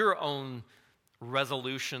with your own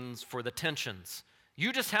resolutions for the tensions.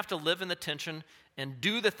 You just have to live in the tension and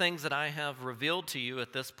do the things that I have revealed to you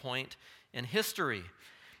at this point in history.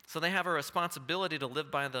 So they have a responsibility to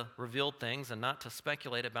live by the revealed things and not to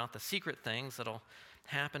speculate about the secret things that'll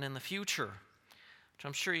happen in the future. Which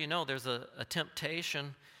I'm sure you know there's a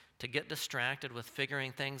temptation to get distracted with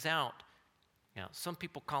figuring things out. Some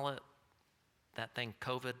people call it that thing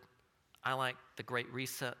COVID. I like the Great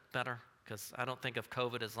Reset better because I don't think of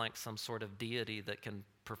COVID as like some sort of deity that can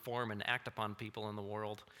perform and act upon people in the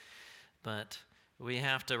world. But we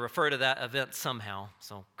have to refer to that event somehow.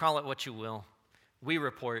 So call it what you will. We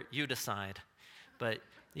report, you decide. But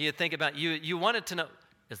you think about, you wanted to know,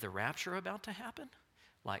 is the rapture about to happen?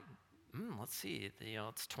 Like, let's see,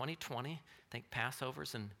 it's 2020. I think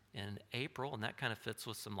Passover's in April, and that kind of fits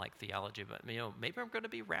with some like theology. But maybe I'm going to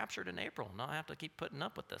be raptured in April, and I'll have to keep putting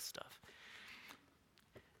up with this stuff.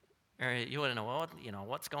 Or you want to know,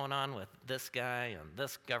 what's going on with this guy and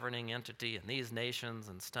this governing entity and these nations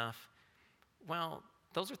and stuff. Well,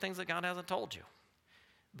 those are things that God hasn't told you.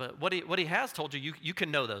 But what he has told you, you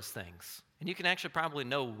can know those things, and you can actually probably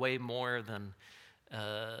know way more than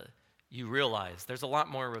you realize. There's a lot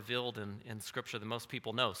more revealed in Scripture than most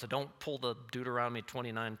people know. So don't pull the Deuteronomy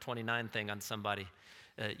 29:29 thing on somebody.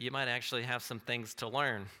 You might actually have some things to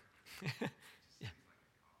learn.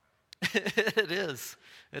 It is.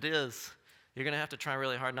 You're going to have to try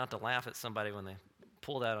really hard not to laugh at somebody when they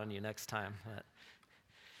pull that on you next time.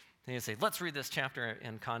 Then you say, let's read this chapter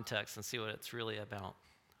in context and see what it's really about.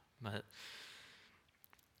 But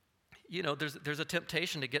there's a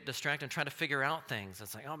temptation to get distracted and try to figure out things.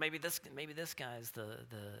 It's like, maybe this guy's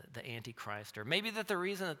the Antichrist, or maybe that the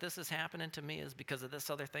reason that this is happening to me is because of this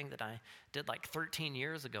other thing that I did like 13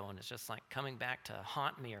 years ago, and it's just like coming back to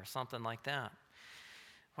haunt me or something like that.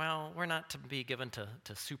 Well, we're not to be given to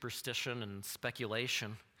superstition and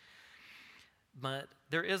speculation, but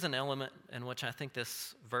there is an element in which I think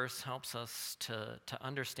this verse helps us to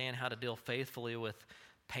understand how to deal faithfully with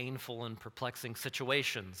painful and perplexing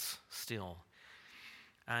situations still.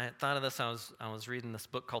 I thought of this, I was reading this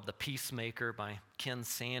book called The Peacemaker by Ken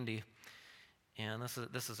Sande, and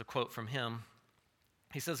this is a quote from him.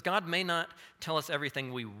 He says, God may not tell us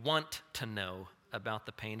everything we want to know about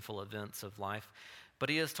the painful events of life, but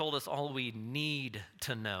he has told us all we need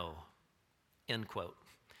to know, end quote.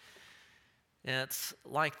 It's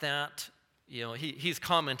like that, he's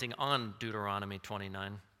commenting on Deuteronomy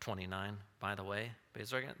 29:29, by the way.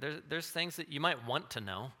 There's things that you might want to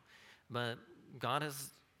know, but God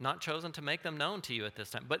has not chosen to make them known to you at this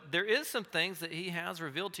time. But there is some things that he has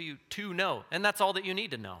revealed to you to know, and that's all that you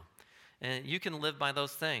need to know. And you can live by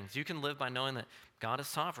those things. You can live by knowing that God is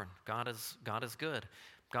sovereign, God is good,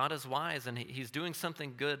 God is wise, and he's doing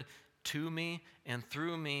something good to me and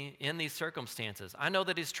through me in these circumstances. I know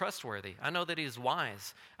that he's trustworthy. I know that he's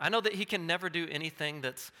wise. I know that he can never do anything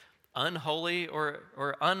that's unholy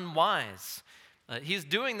or unwise. He's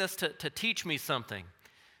doing this to teach me something,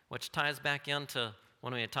 which ties back into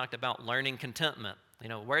when we had talked about learning contentment.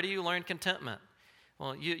 Where do you learn contentment?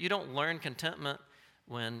 Well, you don't learn contentment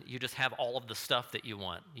when you just have all of the stuff that you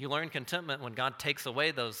want. You learn contentment when God takes away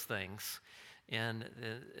those things. And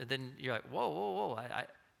then you're like, whoa.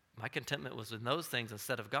 My contentment was in those things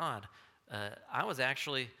instead of God. I was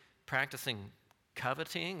actually practicing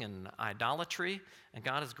coveting and idolatry, and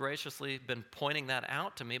God has graciously been pointing that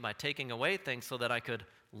out to me by taking away things so that I could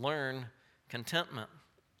learn contentment.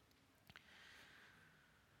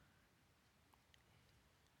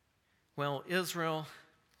 Well, Israel,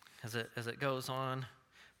 as it goes on,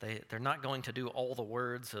 they're not going to do all the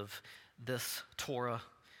words of this Torah.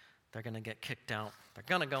 They're going to get kicked out. They're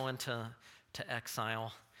going to go into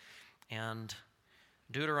exile. And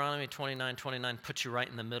Deuteronomy 29:29 puts you right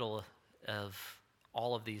in the middle of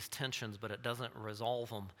all of these tensions, but it doesn't resolve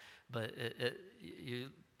them. But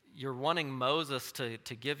you're wanting Moses to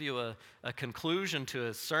give you a conclusion to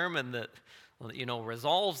a sermon that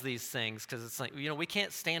resolves these things, because it's like, we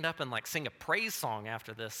can't stand up and sing a praise song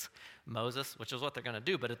after this, Moses, which is what they're going to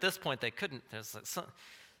do. But at this point, they couldn't.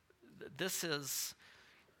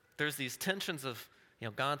 There's these tensions of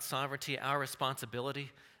God's sovereignty, our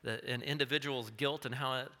responsibility, an individual's guilt, and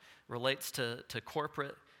how it relates to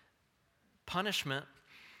corporate punishment.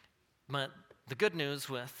 But the good news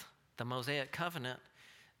with the Mosaic covenant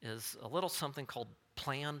is a little something called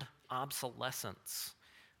planned obsolescence,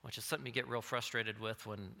 which is something you get real frustrated with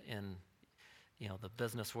when in the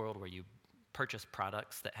business world, where you purchase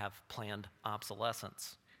products that have planned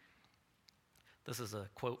obsolescence. This is a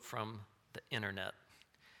quote from the internet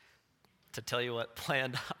to tell you what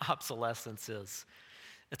planned obsolescence is.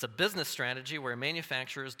 It's a business strategy where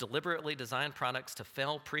manufacturers deliberately design products to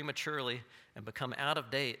fail prematurely and become out of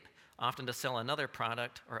date, often to sell another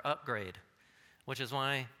product or upgrade, which is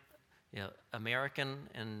why American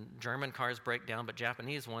and German cars break down, but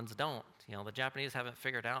Japanese ones don't. The Japanese haven't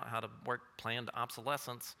figured out how to work planned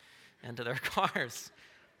obsolescence into their cars.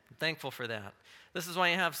 I'm thankful for that. This is why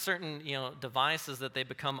you have certain devices that they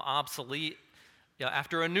become obsolete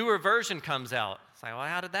after a newer version comes out. It's like, well,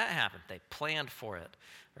 how did that happen? They planned for it.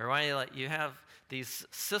 Or why you have these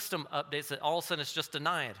system updates that all of a sudden it's just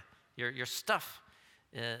denied. Your stuff,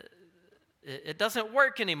 it doesn't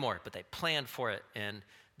work anymore, but they planned for it, and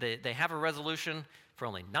they have a resolution for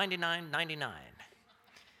only $99.99.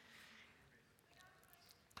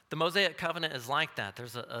 The Mosaic covenant is like that.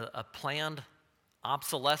 There's a planned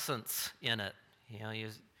obsolescence in it. You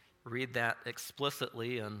read that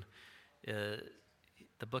explicitly in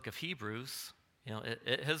the book of Hebrews.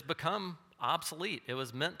 It has become obsolete. It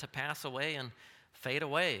was meant to pass away and fade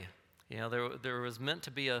away. There was meant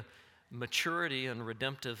to be a maturity and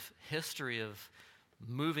redemptive history of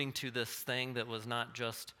moving to this thing that was not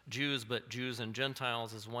just Jews, but Jews and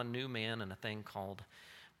Gentiles as one new man, and a thing called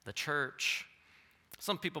the church.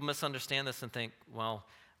 Some people misunderstand this and think, well,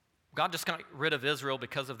 God just got rid of Israel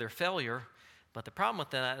because of their failure. But the problem with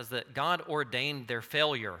that is that God ordained their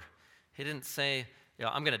failure. He didn't say,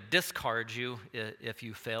 I'm going to discard you if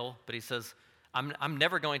you fail. But he says, I'm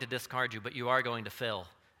never going to discard you, but you are going to fail.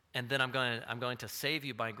 And then I'm going to save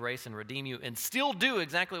you by grace and redeem you and still do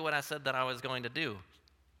exactly what I said that I was going to do.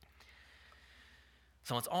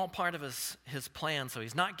 So it's all part of his plan. So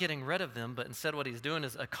he's not getting rid of them, but instead what he's doing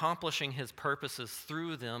is accomplishing his purposes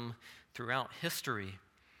through them throughout history.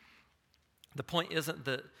 The point isn't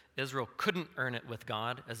that Israel couldn't earn it with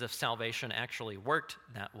God, as if salvation actually worked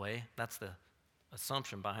that way. That's the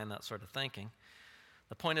assumption behind that sort of thinking.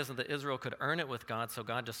 The point isn't that Israel could earn it with God, so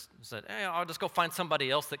God just said, hey, I'll just go find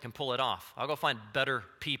somebody else that can pull it off. I'll go find better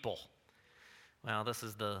people. Well, this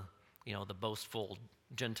is the boastful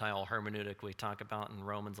Gentile hermeneutic we talk about in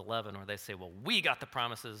Romans 11, where they say, well, we got the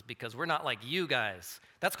promises because we're not like you guys.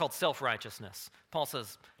 That's called self-righteousness. Paul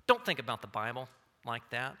says, don't think about the Bible like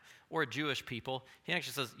that, or Jewish people. He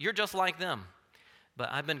actually says, you're just like them. But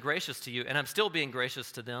I've been gracious to you, and I'm still being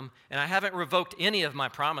gracious to them, and I haven't revoked any of my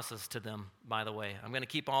promises to them, by the way. I'm going to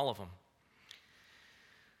keep all of them.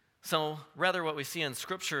 So rather what we see in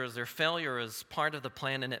Scripture is their failure is part of the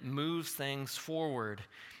plan, and it moves things forward,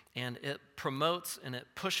 and it promotes and it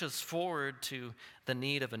pushes forward to the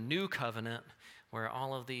need of a new covenant where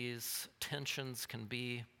all of these tensions can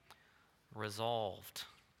be resolved.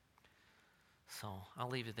 So I'll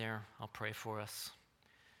leave you there. I'll pray for us.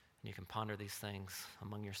 And you can ponder these things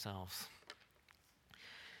among yourselves.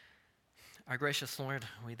 Our gracious Lord,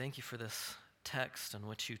 we thank you for this text in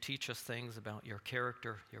which you teach us things about your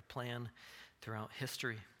character, your plan throughout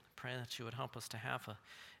history. Pray that you would help us to have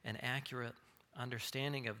an accurate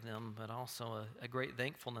understanding of them, but also a great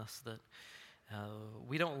thankfulness that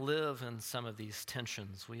we don't live in some of these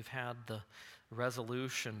tensions. We've had the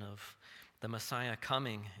resolution of the Messiah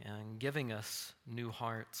coming and giving us new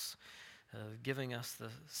hearts, giving us the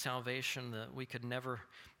salvation that we could never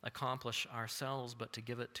accomplish ourselves, but to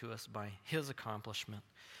give it to us by his accomplishment,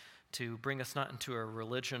 to bring us not into a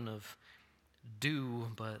religion of do,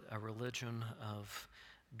 but a religion of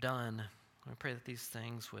done. I pray that these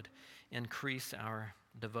things would increase our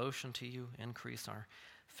devotion to you, increase our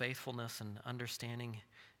faithfulness and understanding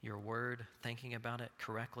your word, thinking about it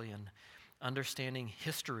correctly, and understanding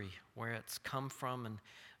history, where it's come from and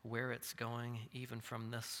where it's going, even from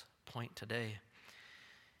this point today.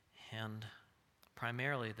 And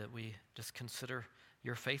primarily that we just consider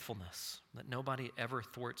your faithfulness, that nobody ever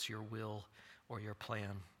thwarts your will or your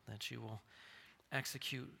plan, that you will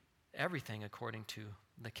execute everything according to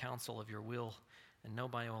the counsel of your will, and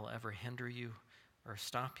nobody will ever hinder you or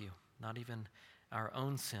stop you, not even our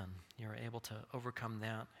own sin. You're able to overcome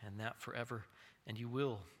that and that forever, and you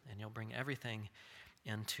will, and you'll bring everything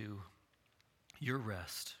into your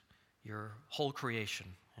rest, your whole creation.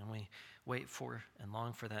 And we wait for and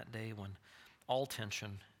long for that day when all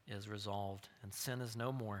tension is resolved and sin is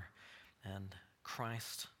no more, and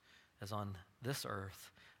Christ is on this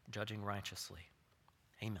earth judging righteously.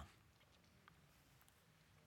 Amen.